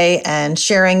today and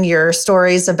sharing your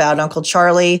stories about Uncle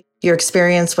Charlie, your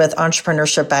experience with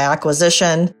entrepreneurship by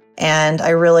acquisition. And I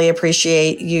really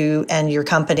appreciate you and your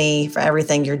company for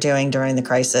everything you're doing during the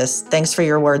crisis. Thanks for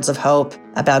your words of hope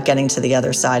about getting to the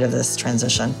other side of this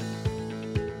transition.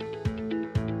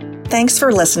 Thanks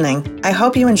for listening. I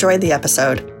hope you enjoyed the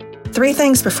episode. 3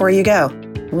 things before you go.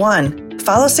 1,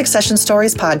 follow Succession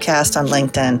Stories podcast on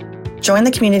LinkedIn. Join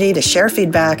the community to share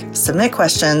feedback, submit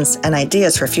questions, and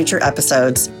ideas for future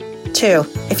episodes. 2,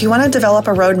 if you want to develop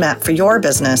a roadmap for your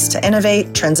business to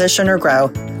innovate, transition, or grow,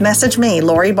 message me,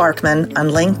 Lori Barkman, on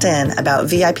LinkedIn about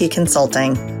VIP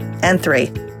consulting. And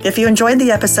 3, if you enjoyed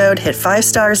the episode, hit 5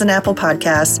 stars in Apple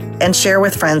Podcasts and share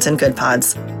with friends in Good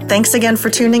Pods. Thanks again for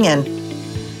tuning in.